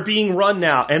that are being run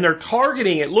now? And they're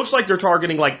targeting, it looks like they're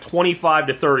targeting like 25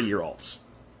 to 30-year-olds.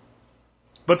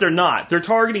 But they're not. They're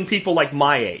targeting people like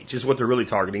my age is what they're really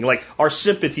targeting. Like our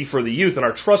sympathy for the youth and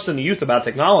our trust in the youth about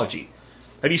technology.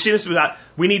 Have you seen this about,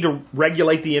 we need to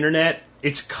regulate the internet?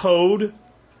 It's code,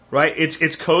 right?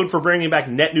 It's code for bringing back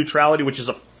net neutrality, which is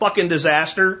a fucking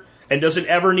disaster and doesn't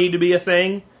ever need to be a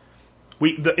thing.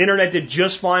 The internet did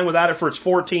just fine without it for its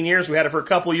 14 years. We had it for a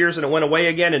couple of years and it went away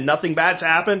again and nothing bad's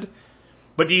happened.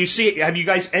 But do you see it? Have you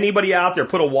guys, anybody out there,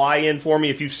 put a Y in for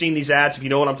me if you've seen these ads, if you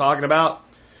know what I'm talking about?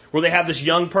 Where they have this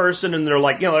young person and they're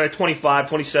like, they're a 25,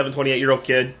 27, 28-year-old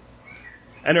kid.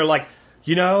 And they're like,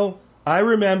 I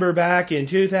remember back in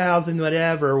 2000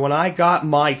 whatever when I got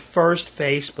my first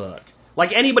Facebook.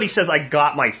 Like anybody says I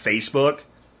got my Facebook.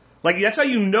 Like that's how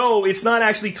you know it's not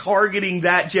actually targeting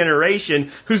that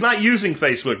generation who's not using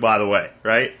Facebook, by the way,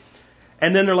 right?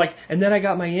 And then they're like, and then I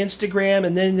got my Instagram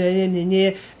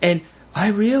and I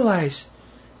realized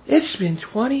it's been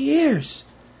 20 years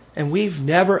and we've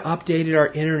never updated our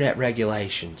internet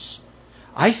regulations.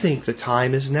 I think the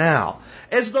time is now.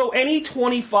 As though any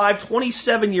 25,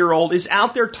 27-year-old is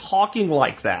out there talking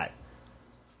like that.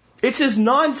 It's as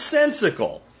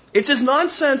nonsensical. It's as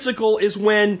nonsensical as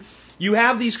when you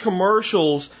have these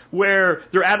commercials where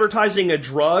they're advertising a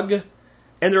drug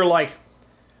and they're like,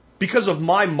 because of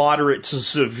my moderate to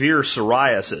severe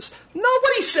psoriasis.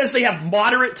 Nobody says they have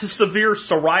moderate to severe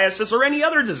psoriasis or any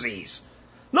other disease.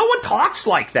 No one talks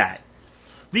like that.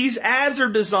 These ads are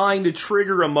designed to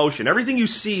trigger emotion. Everything you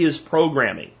see is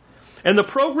programming. And the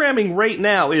programming right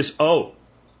now is,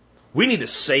 we need to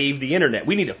save the internet.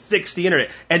 We need to fix the internet.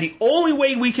 And the only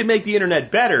way we can make the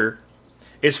internet better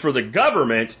is for the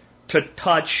government to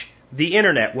touch the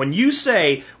internet. When you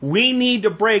say we need to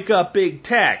break up big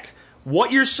tech,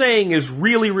 what you're saying is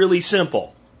really, really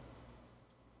simple.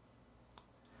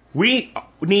 We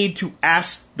need to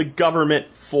ask the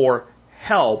government for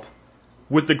help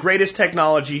with the greatest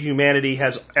technology humanity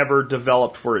has ever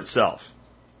developed for itself.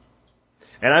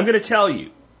 And I'm going to tell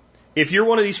you, if you're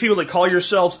one of these people that call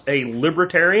yourselves a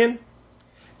libertarian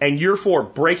and you're for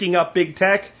breaking up big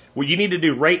tech, what you need to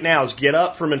do right now is get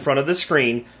up from in front of the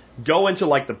screen, go into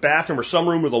like the bathroom or some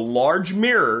room with a large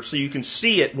mirror so you can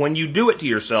see it when you do it to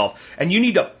yourself, and you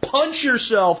need to punch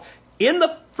yourself in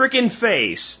the frickin'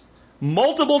 face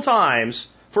multiple times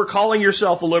for calling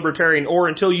yourself a libertarian or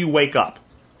until you wake up.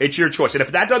 It's your choice. And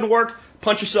if that doesn't work,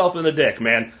 punch yourself in the dick,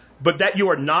 man. But that you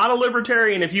are not a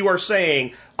libertarian if you are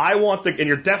saying, I want and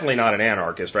you're definitely not an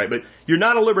anarchist, right? But you're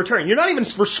not a libertarian. You're not even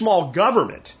for small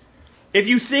government. If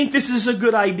you think this is a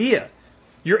good idea,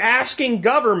 you're asking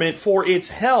government for its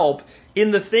help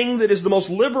in the thing that is the most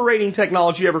liberating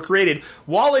technology ever created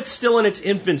while it's still in its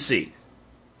infancy.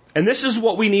 And this is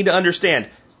what we need to understand.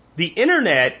 The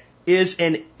internet is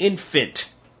an infant.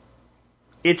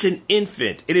 It's an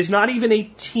infant. It is not even a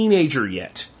teenager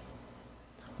yet.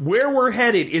 Where we're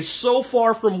headed is so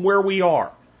far from where we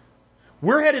are.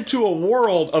 We're headed to a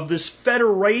world of this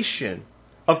federation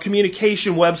of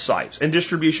communication websites and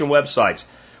distribution websites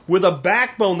with a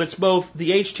backbone that's both the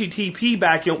HTTP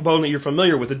backbone that you're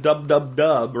familiar with, the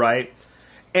www, right?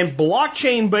 And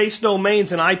blockchain-based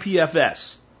domains and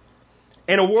IPFS.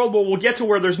 In a world where we'll get to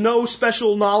where there's no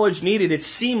special knowledge needed, it's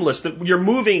seamless, that you're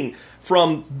moving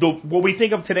from what we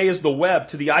think of today as the web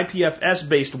to the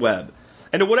IPFS-based web,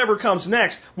 and to whatever comes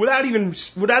next without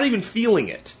even feeling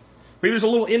it. Maybe there's a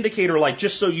little indicator, like,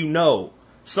 just so you know,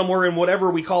 somewhere in whatever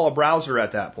we call a browser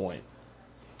at that point.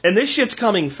 And this shit's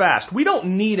coming fast. We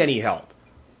don't need any help.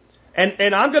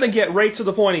 And I'm going to get right to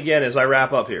the point again as I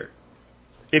wrap up here.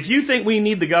 If you think we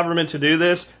need the government to do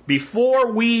this,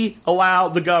 before we allow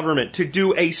the government to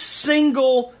do a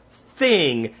single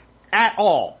thing at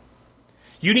all,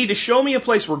 you need to show me a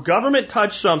place where government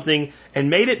touched something and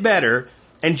made it better.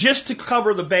 And just to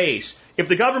cover the base, if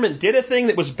the government did a thing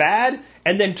that was bad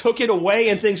and then took it away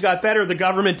and things got better, the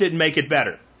government didn't make it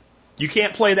better. You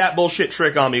can't play that bullshit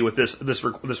trick on me with this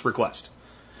request.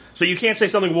 So you can't say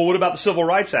something, well, what about the Civil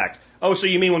Rights Act? Oh, so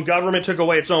you mean when government took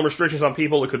away its own restrictions on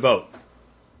people that could vote?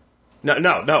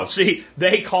 No. See,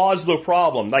 they caused the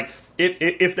problem. Like,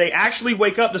 if they actually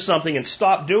wake up to something and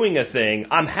stop doing a thing,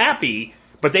 I'm happy,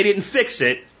 but they didn't fix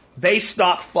it. They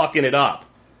stopped fucking it up.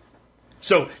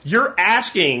 So you're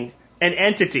asking an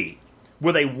entity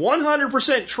with a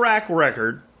 100% track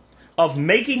record of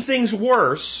making things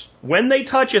worse when they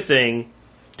touch a thing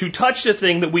to touch the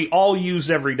thing that we all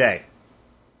use every day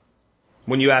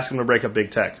when you ask them to break up big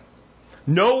tech.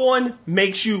 No one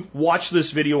makes you watch this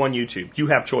video on YouTube. You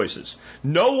have choices.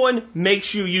 No one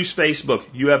makes you use Facebook.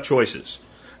 You have choices.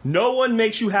 No one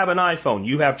makes you have an iPhone.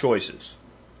 You have choices.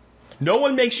 No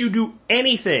one makes you do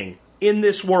anything in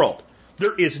this world.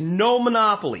 There is no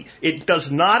monopoly. It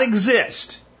does not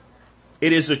exist.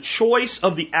 It is a choice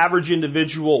of the average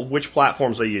individual which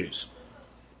platforms they use.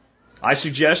 I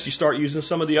suggest you start using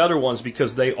some of the other ones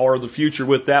because they are the future.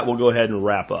 With that, we'll go ahead and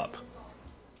wrap up.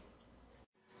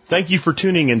 Thank you for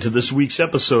tuning into this week's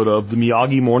episode of the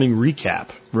Miyagi Morning Recap.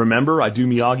 Remember, I do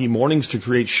Miyagi Mornings to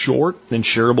create short and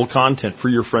shareable content for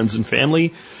your friends and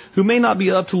family who may not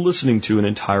be up to listening to an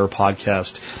entire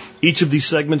podcast. Each of these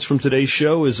segments from today's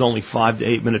show is only 5 to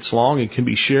 8 minutes long and can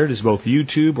be shared as both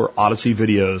YouTube or Odyssey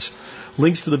videos.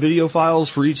 Links to the video files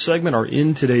for each segment are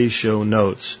in today's show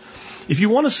notes. If you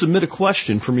want to submit a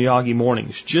question for Miyagi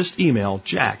Mornings, just email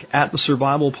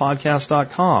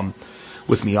jack@thesurvivalpodcast.com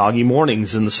with Miyagi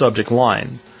Mornings in the subject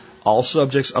line. All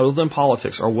subjects other than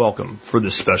politics are welcome for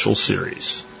this special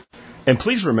series. And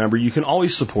please remember, you can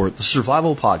always support the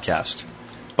Survival Podcast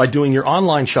by doing your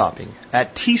online shopping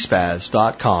at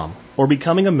tspaz.com or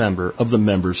becoming a member of the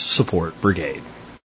Members Support Brigade.